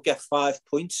think we'll get 5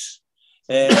 points.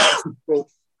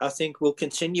 I think we'll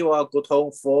continue our good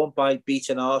home form by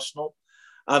beating Arsenal.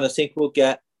 And I think we'll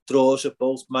get draws at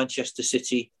both Manchester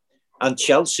City and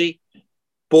Chelsea.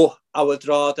 But I would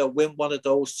rather win one of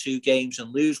those 2 games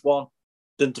and lose one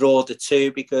than draw the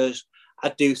 2, because I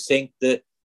do think that,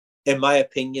 in my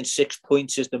opinion, 6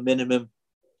 points is the minimum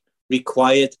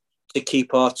required to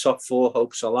keep our top 4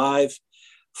 hopes alive.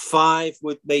 5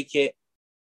 would make it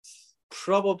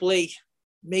probably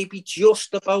maybe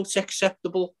just about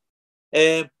acceptable,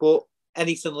 but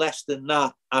anything less than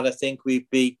that, and I think we'd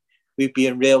be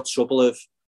in real trouble of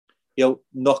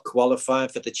not qualifying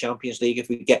for the Champions League if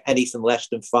we get anything less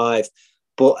than 5.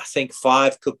 But I think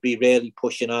 5 could be really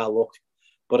pushing our luck.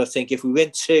 But I think if we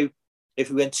win 2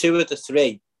 of the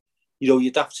 3,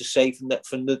 you'd have to say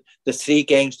from the 3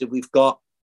 games that we've got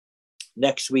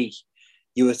next week,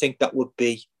 you would think that would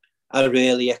be a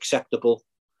really acceptable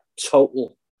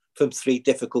total from 3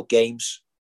 difficult games.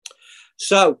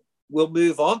 So we'll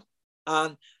move on,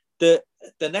 and the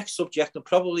next subject, and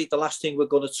probably the last thing we're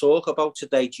going to talk about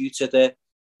today due to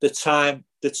the time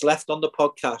that's left on the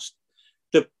podcast,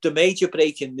 the major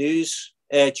breaking news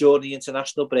during the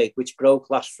international break, which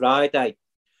broke last Friday,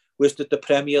 was that the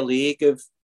Premier League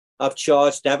have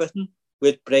charged Everton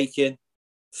with breaking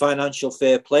financial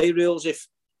fair play rules, if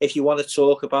you want to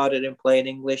talk about it in plain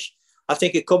English. I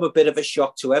think it come a bit of a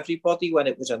shock to everybody when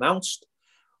it was announced.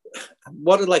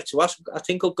 What I'd like to ask, I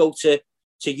think I'll go to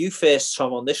you first,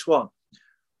 Tom, on this one.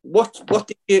 What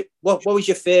was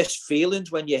your first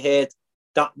feelings when you heard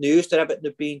that news that Everton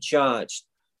had been charged?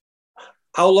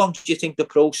 How long do you think the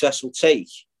process will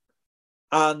take?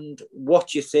 And what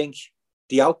do you think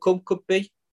the outcome could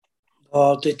be?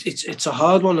 Oh, it's a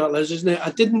hard one, that, Les, isn't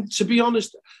it? To be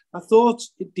honest, I thought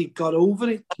they got over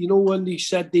it. When they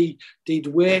said they'd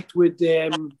worked with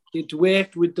It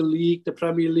worked with the league, the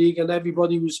Premier League, and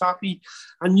everybody was happy.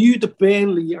 I knew that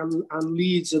Burnley and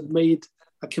Leeds had made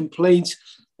a complaint.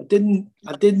 I didn't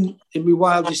in my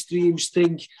wildest dreams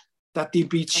think that they'd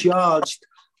be charged.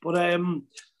 But I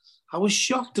was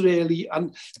shocked, really.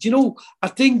 And I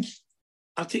think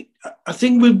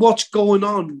with what's going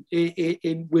on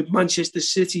with Manchester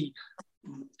City,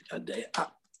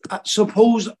 I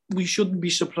suppose we shouldn't be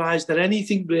surprised at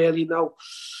anything, really. Now,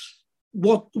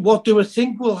 what do I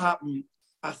think will happen?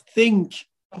 I think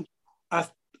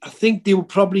they will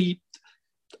probably.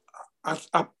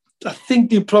 I think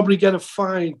they'll probably get a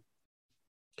fine.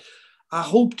 I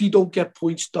hope they don't get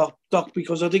points docked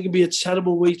because I think it'd be a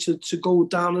terrible way to go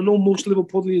down. I know most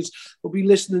Liverpoolians will be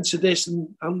listening to this and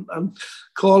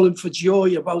calling for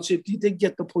joy about it if they did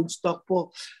get the points docked. But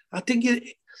I think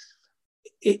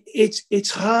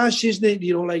it's harsh, isn't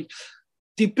it? Like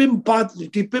they've been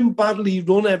badly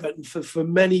run, Everton, for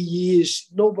many years.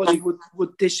 Nobody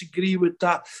would disagree with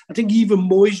that. I think even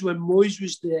Moyes, when Moyes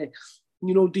was there,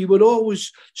 they were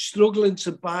always struggling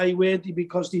to buy, weren't they,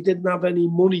 because they didn't have any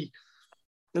money.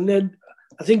 And then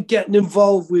I think getting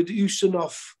involved with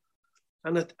Usmanov,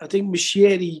 and I think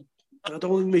Mashiri, I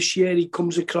don't think Mashiri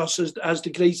comes across as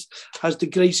the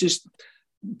greatest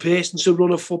person to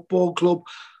run a football club.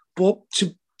 But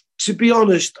to be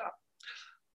honest,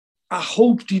 I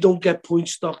hope they don't get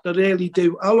points docked. I really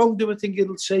do. How long do I think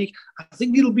it'll take? I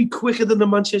think it'll be quicker than the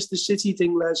Manchester City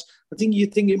thing, Les. I think you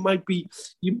think it might be.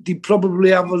 They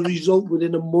probably have a result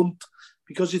within a month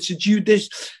because it's a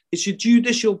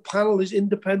judicial panel, it's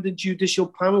independent judicial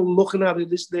panel looking at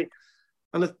it, isn't it?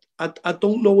 And I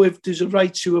don't know if there's a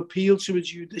right to appeal to a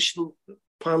judicial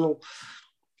panel.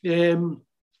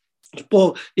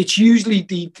 But it's usually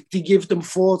they give them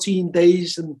 14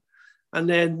 days and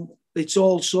then it's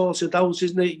all sorted out,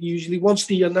 isn't it? Usually, once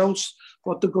they announce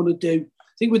what they're going to do.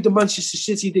 I think with the Manchester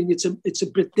City thing, it's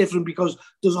a bit different because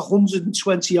there's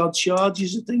 120 odd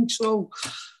charges, I think. So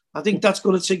I think that's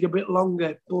going to take a bit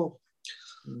longer. But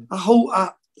I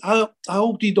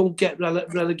hope they don't get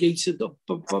relegated,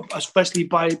 especially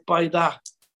by that.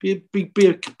 Be a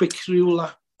bit cruel.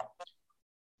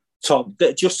 Tom,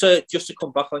 just to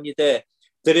come back on you there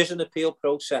is an appeal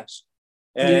process.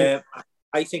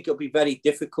 I think it'll be very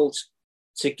difficult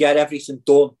to get everything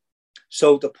done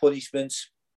so the punishment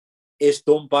is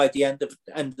done by the end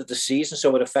of the season,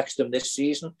 so it affects them this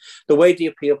season. The way the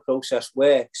appeal process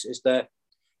works is that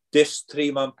this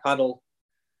three-man panel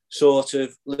sort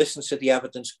of listens to the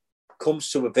evidence, comes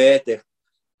to a verdict,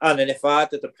 and then if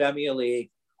either the Premier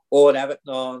League or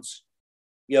Everton aren't,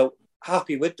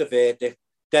 happy with the verdict,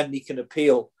 then they can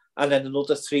appeal, and then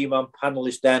another three-man panel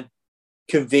is then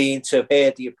convened to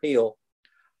hear the appeal.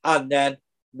 And then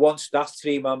once that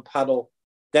three-man panel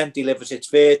then delivers its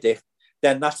verdict,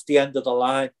 then that's the end of the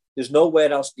line. There's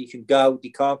nowhere else they can go. They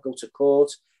can't go to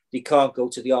court. They can't go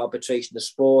to the arbitration of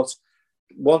sport.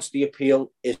 Once the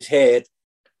appeal is heard,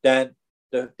 then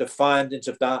the findings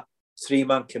of that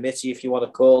three-man committee, if you want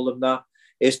to call them that,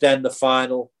 is then the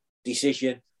final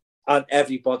decision. And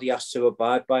everybody has to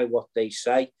abide by what they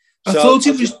say. I thought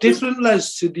it was different,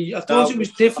 Les, it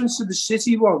was different to the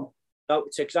City one. No,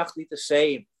 it's exactly the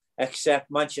same, except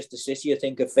Manchester City, I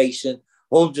think, are facing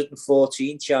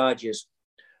 114 charges.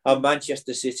 And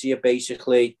Manchester City are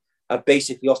basically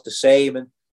off the same. And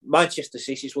Manchester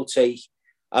City's will take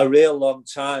a real long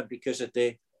time because of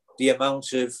the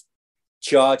amount of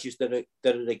charges that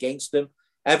are against them.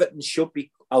 Everton should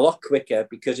be a lot quicker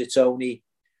because it's only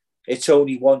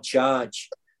one charge.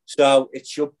 So it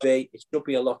should be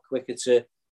a lot quicker to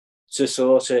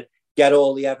sort of get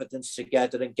all the evidence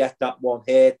together and get that one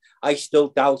heard. I still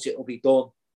doubt it will be done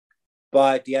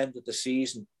by the end of the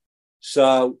season.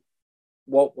 So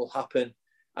what will happen?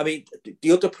 I mean,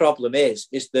 the other problem is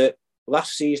that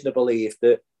last season, I believe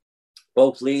that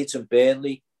both Leeds and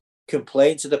Burnley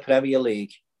complained to the Premier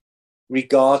League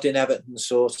regarding Everton's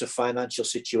sort of financial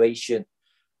situation.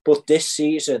 But this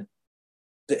season,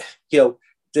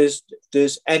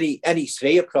 there's any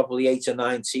three or probably 8 or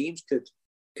 9 teams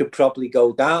could probably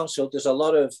go down. So there's a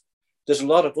lot of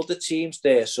other teams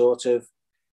there sort of,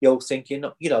 thinking,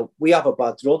 we have a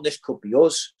bad run, this could be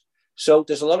us. So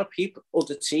there's a lot of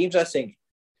other teams, I think,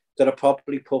 that are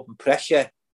probably putting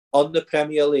pressure on the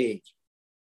Premier League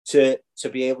to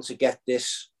be able to get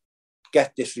this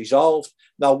resolved.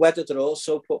 Now, whether they're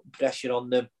also putting pressure on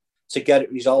them to get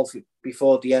it resolved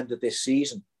before the end of this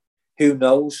season, who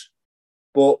knows?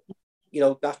 But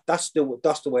that's the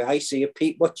way I see it.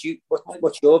 Pete, what's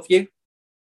your view?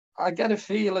 I get a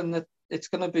feeling that it's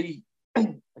going to be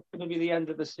the end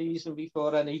of the season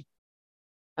before any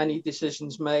any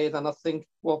decisions made. And I think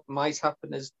what might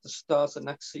happen is the start of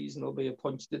next season will be a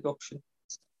points deduction.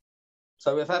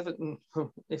 So if Everton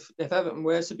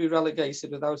were to be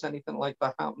relegated without anything like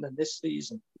that happening this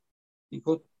season, they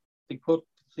could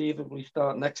conceivably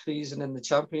start next season in the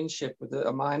Championship with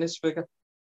a minus figure.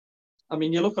 I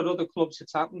mean, you look at other clubs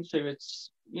it's happened to.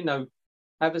 It's,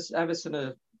 Everton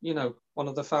are, one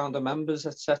of the founder members,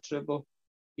 etc. But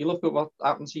you look at what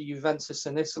happened to Juventus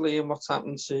in Italy and what's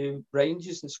happened to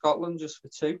Rangers in Scotland, just for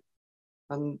two,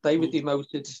 and they were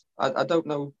demoted. I don't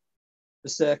know the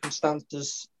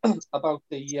circumstances about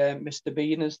the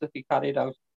misdemeanors that he carried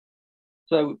out.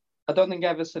 So I don't think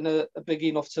Everton are big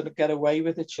enough to get away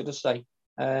with it, should I say,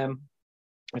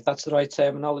 if that's the right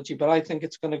terminology. But I think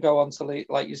it's going to go on to,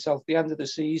 like yourself, the end of the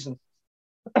season.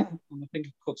 And I think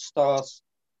it could start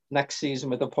next season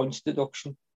with a points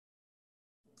deduction.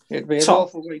 It'd be an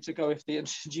awful way to go if they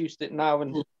introduced it now.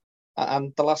 And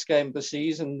the last game of the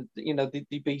season, they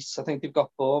beat, I think they've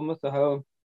got Bournemouth at home.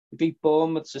 They beat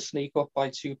Bournemouth to sneak up by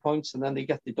 2 points, and then they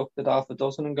get deducted half a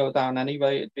dozen and go down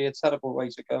anyway. It'd be a terrible way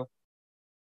to go.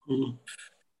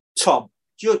 Tom,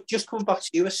 just coming back to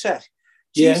you a sec.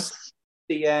 Yes.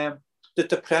 That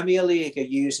the Premier League are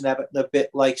using Everton a bit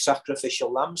like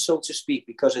sacrificial lambs, so to speak,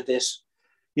 because of this,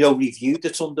 review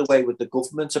that's underway with the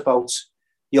government about,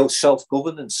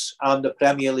 self-governance, and the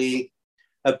Premier League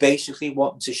are basically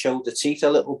wanting to show the teeth a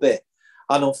little bit.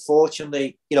 And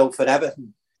unfortunately, for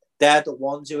Everton, they're the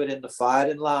ones who are in the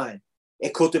firing line.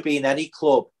 It could have been any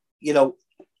club, that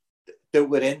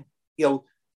were in,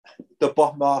 the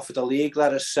bottom half of the league,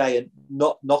 let us say, and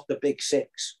not the big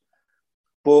six.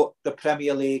 But the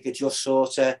Premier League are just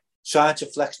sort of trying to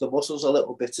flex the muscles a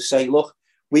little bit to say, look,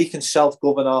 we can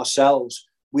self-govern ourselves.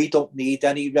 We don't need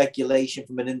any regulation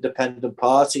from an independent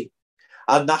party.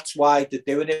 And that's why they're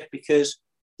doing it, because,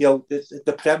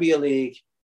 the Premier League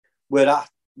were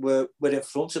in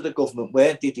front of the government,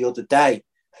 weren't they, the other day?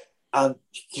 And,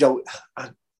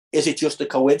 and is it just a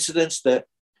coincidence that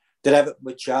Everton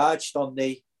were charged on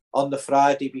the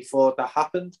Friday before that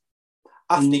happened?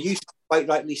 After you quite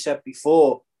rightly said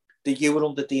before that you were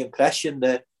under the impression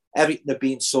that everything had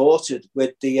been sorted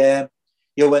with the,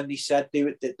 when they said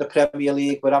the Premier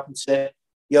League were having to,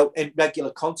 in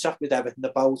regular contact with Everton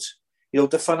about,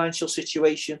 the financial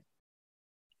situation.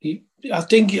 I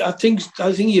think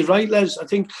you're right, Les. I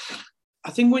think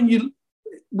when you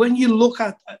look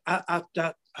at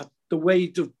the way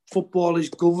the football is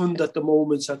governed at the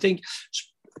moment,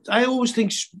 I always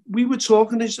think we were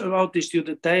talking about this the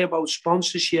other day about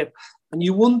sponsorship, and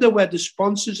you wonder where the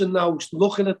sponsors are now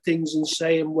looking at things and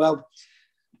saying, well,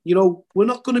 we're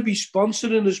not going to be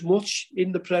sponsoring as much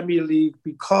in the Premier League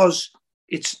because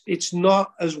it's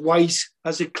not as white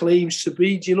as it claims to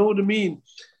be. Do you know what I mean?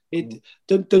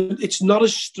 It's not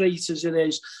as straight as it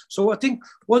is. So I think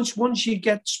once you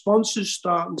get sponsors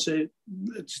starting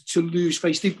to lose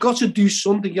face, they've got to do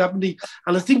something, haven't they?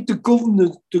 And I think the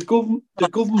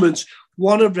governments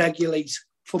want to regulate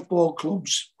football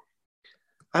clubs.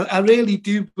 And I really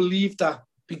do believe that,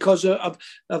 because of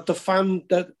the fan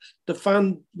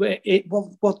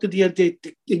what did the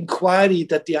inquiry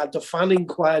that they had, the fan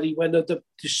inquiry when the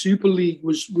Super League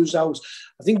was out.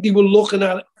 I think they were looking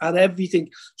at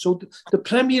everything. So the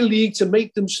Premier League, to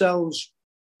make themselves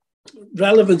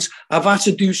relevant, have had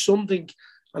to do something.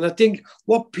 And I think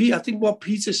what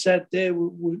Peter said there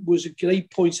was a great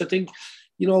point. I think,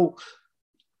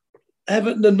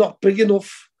 Everton are not big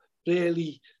enough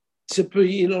really to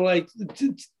be,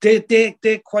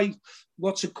 they're quite,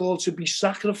 what's it called, to be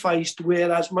sacrificed,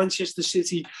 whereas Manchester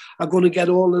City are going to get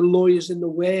all the lawyers in the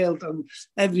world, and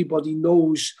everybody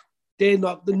knows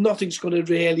nothing's going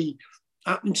to really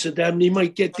happen to them. They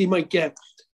might get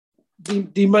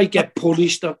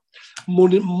punished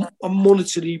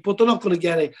monetarily, but they're not going to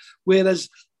get it. Whereas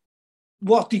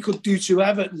what they could do to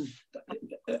Everton,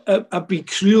 would be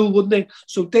cruel, wouldn't they?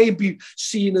 So they'd be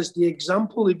seen as the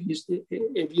example if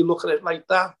you look at it like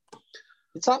that.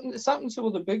 It's happened to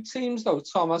other big teams though,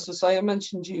 Tom. As I say, I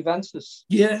mentioned Juventus.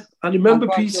 Yeah, I remember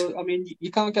Peter. I mean,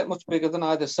 you can't get much bigger than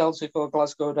either Celtic or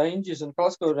Glasgow Rangers, and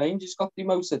Glasgow Rangers got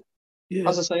demoted. Yeah.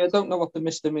 As I say, I don't know what the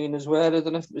misdemeanors were. I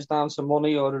don't know if it was down to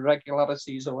money or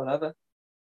irregularities or whatever.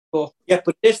 But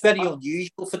it's very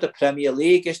unusual for the Premier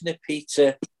League, isn't it,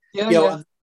 Peter? Yeah. And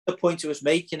the point I was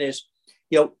making is,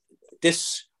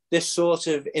 this sort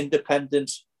of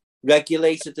independent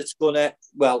regulator that's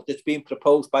being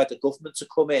proposed by the government to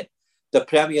come in, the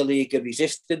Premier League are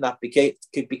resisting that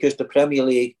because the Premier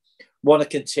League want to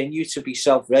continue to be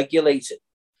self-regulated.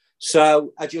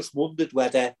 So I just wondered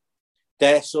whether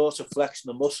they're sort of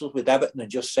flexing the muscles with Everton and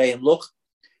just saying, look,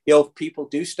 if people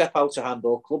do step out of hand,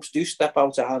 or clubs do step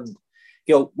out of hand,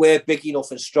 we're big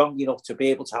enough and strong enough to be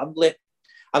able to handle it.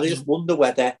 And I just wonder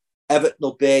whether Everton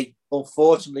will be,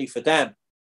 unfortunately for them,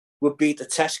 would be the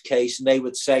test case, and they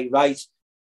would say, right,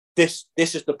 this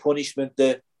is the punishment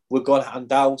that we're going to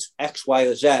hand out, X, Y,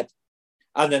 or Z.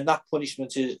 And then that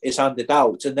punishment is handed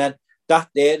out. And then that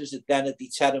there is then a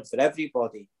deterrent for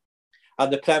everybody.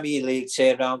 And the Premier League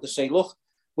turn around and say, look,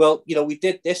 well, we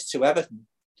did this to Everton.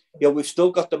 We've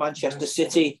still got the Manchester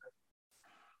City,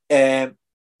 case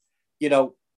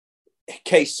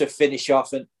to finish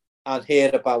off and hear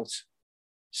about.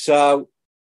 So,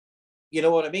 you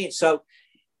know what I mean? So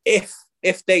if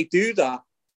they do that,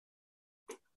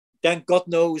 then God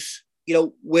knows,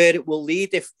 where it will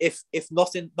lead if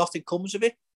nothing comes of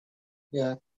it.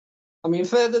 Yeah. I mean,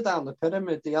 further down the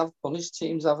pyramid, they have punished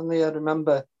teams, haven't they? I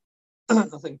remember, I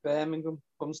think Birmingham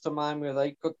comes to mind where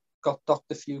they got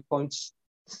docked a few points.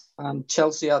 And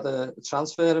Chelsea had a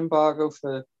transfer embargo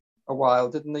for a while,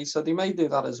 didn't they? So they may do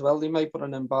that as well. They may put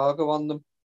an embargo on them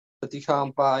that they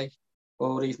can't buy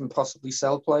or even possibly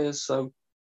sell players. So,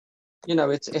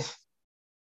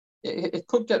 it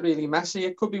could get really messy.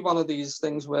 It could be one of these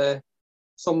things where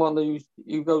someone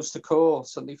who goes to court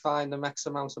and they fine them X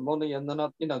amount of money and they're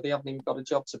not, they haven't even got a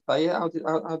job to pay it. How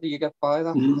do you get by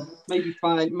that? Maybe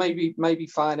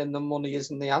fining them money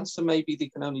isn't the answer. Maybe they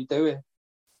can only do it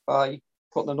by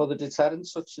putting another deterrent,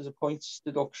 such as a points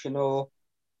deduction or,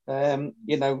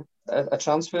 a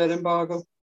transfer embargo.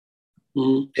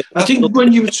 I think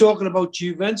when you were talking about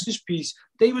Juventus piece,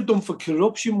 they were done for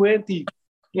corruption, weren't they?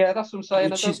 Yeah, that's what I'm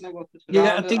saying. I don't know what to say.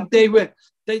 Yeah, I think they were.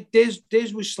 Theirs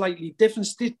was slightly different.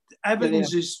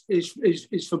 Everton's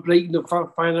is for breaking the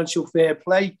financial fair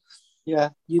play.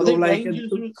 Yeah,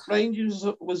 Rangers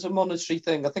was a monetary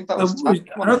thing. I think that was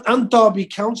and Derby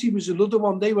County was another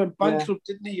one. They went bankrupt,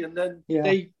 didn't they? And then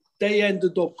they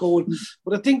ended up going.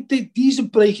 But I think these are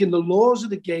breaking the laws of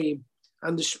the game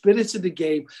and the spirit of the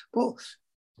game. But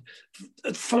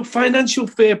for financial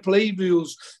fair play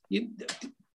rules,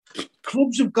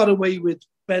 clubs have got away with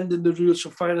bending the rules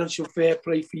for financial fair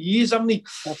play for years, haven't they?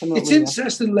 Definitely, it's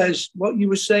interesting, Les, what you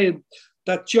were saying,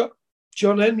 that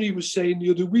John Henry was saying the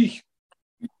other week.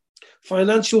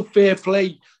 Financial fair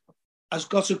play has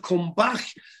got to come back.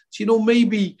 So,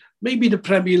 maybe the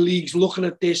Premier League's looking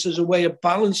at this as a way of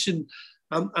balancing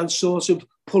and sort of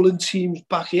pulling teams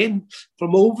back in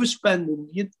from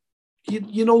overspending.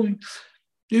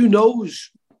 Who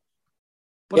knows?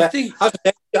 But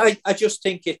I just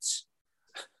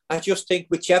think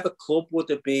whichever club would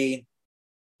have been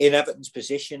in Everton's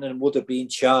position and would have been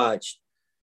charged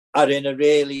are in a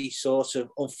really sort of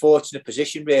unfortunate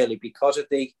position, really, because of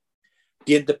the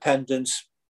independent,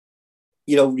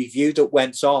 review that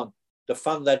went on, the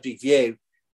fan-led review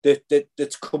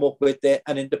that's come up with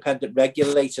an independent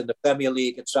regulator, and the Premier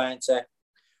League are trying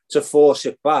to force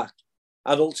it back.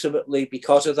 And ultimately,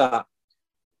 because of that,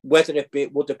 whether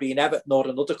it would have been Everton or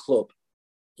another club,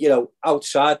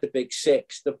 outside the Big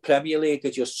Six, the Premier League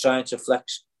are just trying to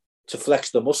flex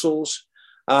the muscles.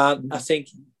 And I think,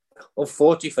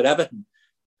 unfortunately for Everton,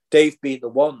 they've been the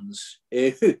ones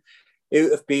who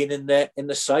have been in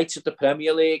the sights of the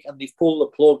Premier League, and they've pulled the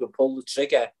plug and pulled the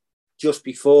trigger just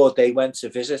before they went to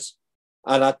visit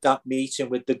and had that meeting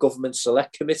with the government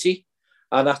select committee,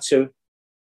 and had to,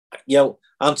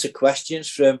 answer questions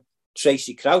from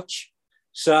Tracy Crouch.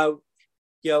 So,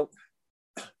 I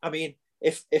mean,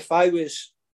 if I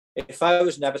was an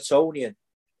Evertonian,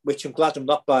 which I'm glad I'm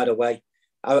not, by the way,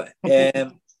 I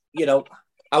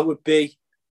would be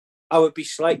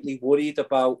slightly worried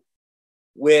about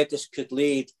where this could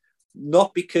lead.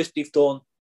 Not because they've done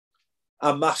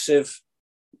a massive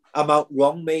amount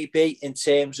wrong, maybe in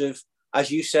terms of,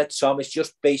 as you said, Tom, it's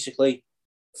just basically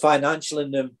financial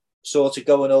in them sort of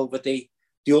going over the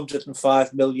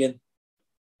 105 million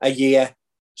a year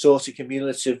sort of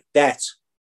cumulative debt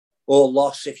or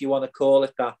loss, if you want to call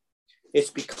it that. It's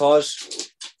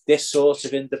because this sort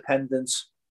of independent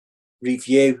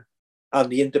review and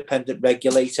the independent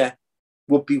regulator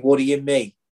would be worrying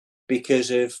me,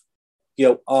 because of,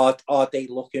 are they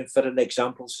looking for an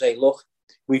example to say, look,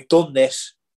 we've done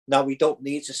this, now we don't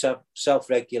need to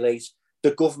self-regulate,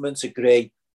 the government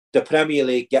agree, the Premier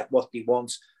League get what they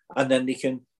want, and then they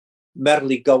can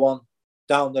merrily go on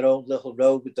down their own little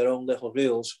road with their own little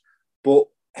rules. But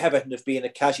Everton have been a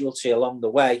casualty along the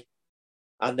way,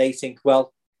 and they think,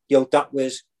 well,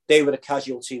 they were a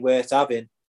casualty worth having,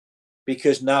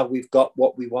 because now we've got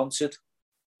what we wanted,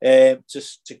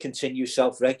 to continue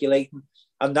self-regulating.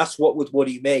 And that's what would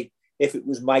worry me if it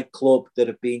was my club that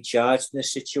had been charged in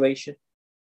this situation.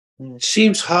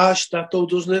 Seems harsh, that though,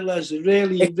 doesn't it, Les? It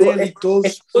really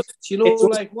does. What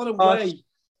a way.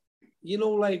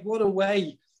 What a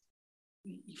way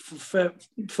for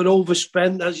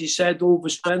overspend, as you said,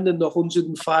 overspending the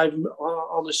 105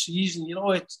 on a season.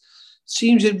 It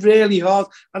seems it really hard.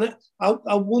 And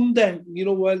I wonder,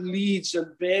 where Leeds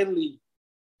and Burnley,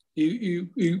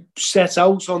 who set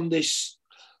out on this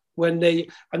when they,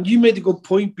 and you made a good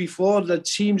point before, that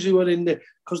teams who are in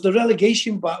because the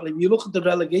relegation battle, if you look at the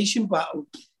relegation battle,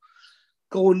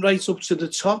 going right up to the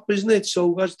top, isn't it?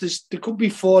 So there could be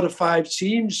 4 or 5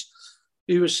 teams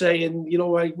who were saying,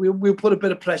 we'll put a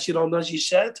bit of pressure on, as you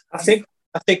said. I think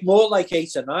more like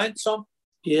 8 or 9, Tom.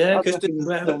 Yeah, because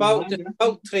there's about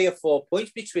 3 or 4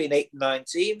 points between 8 and 9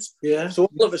 teams. Yeah. So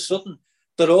all of a sudden,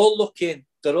 they're all looking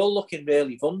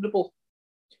really vulnerable.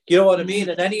 You know what I mean?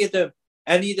 And any of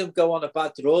them go on a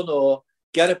bad run or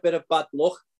get a bit of bad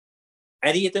luck.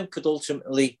 Any of them could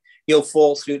ultimately,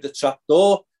 fall through the trap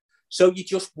door. So you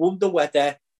just wonder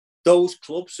whether those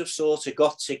clubs have sort of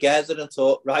got together and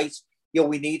thought, right,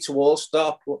 we need to all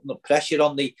start putting the pressure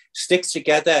on stick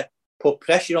together, put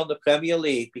pressure on the Premier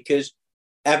League, because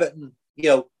Everton,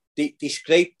 they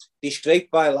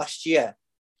scraped by last year.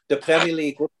 The Premier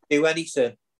League wouldn't do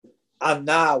anything, and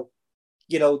now,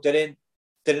 they're in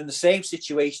the same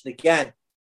situation again,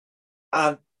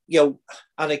 and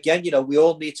again, we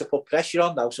all need to put pressure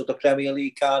on now, so the Premier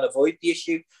League can't avoid the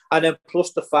issue, and then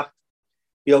plus the fact,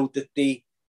 that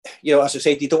as I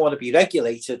say, they don't want to be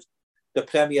regulated. The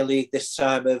Premier League this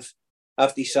time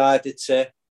have decided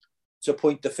to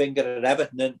point the finger at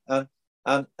Everton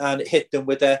and hit them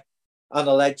with an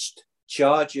alleged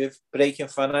charge of breaking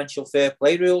financial fair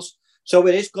play rules. So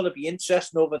it is going to be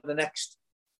interesting over the next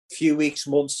few weeks,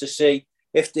 months, to see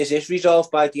if this is resolved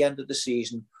by the end of the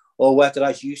season, or whether,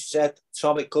 as you said,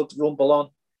 Tom, it could rumble on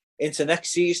into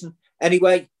next season.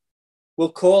 Anyway,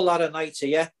 we'll call that a night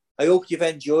here. I hope you've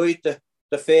enjoyed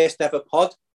the first ever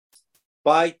pod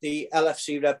by the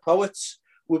LFC Red Poets.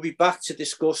 We'll be back to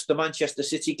discuss the Manchester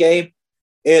City game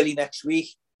early next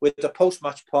week with the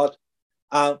post-match pod.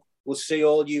 And we'll see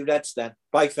all you Reds then.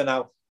 Bye for now.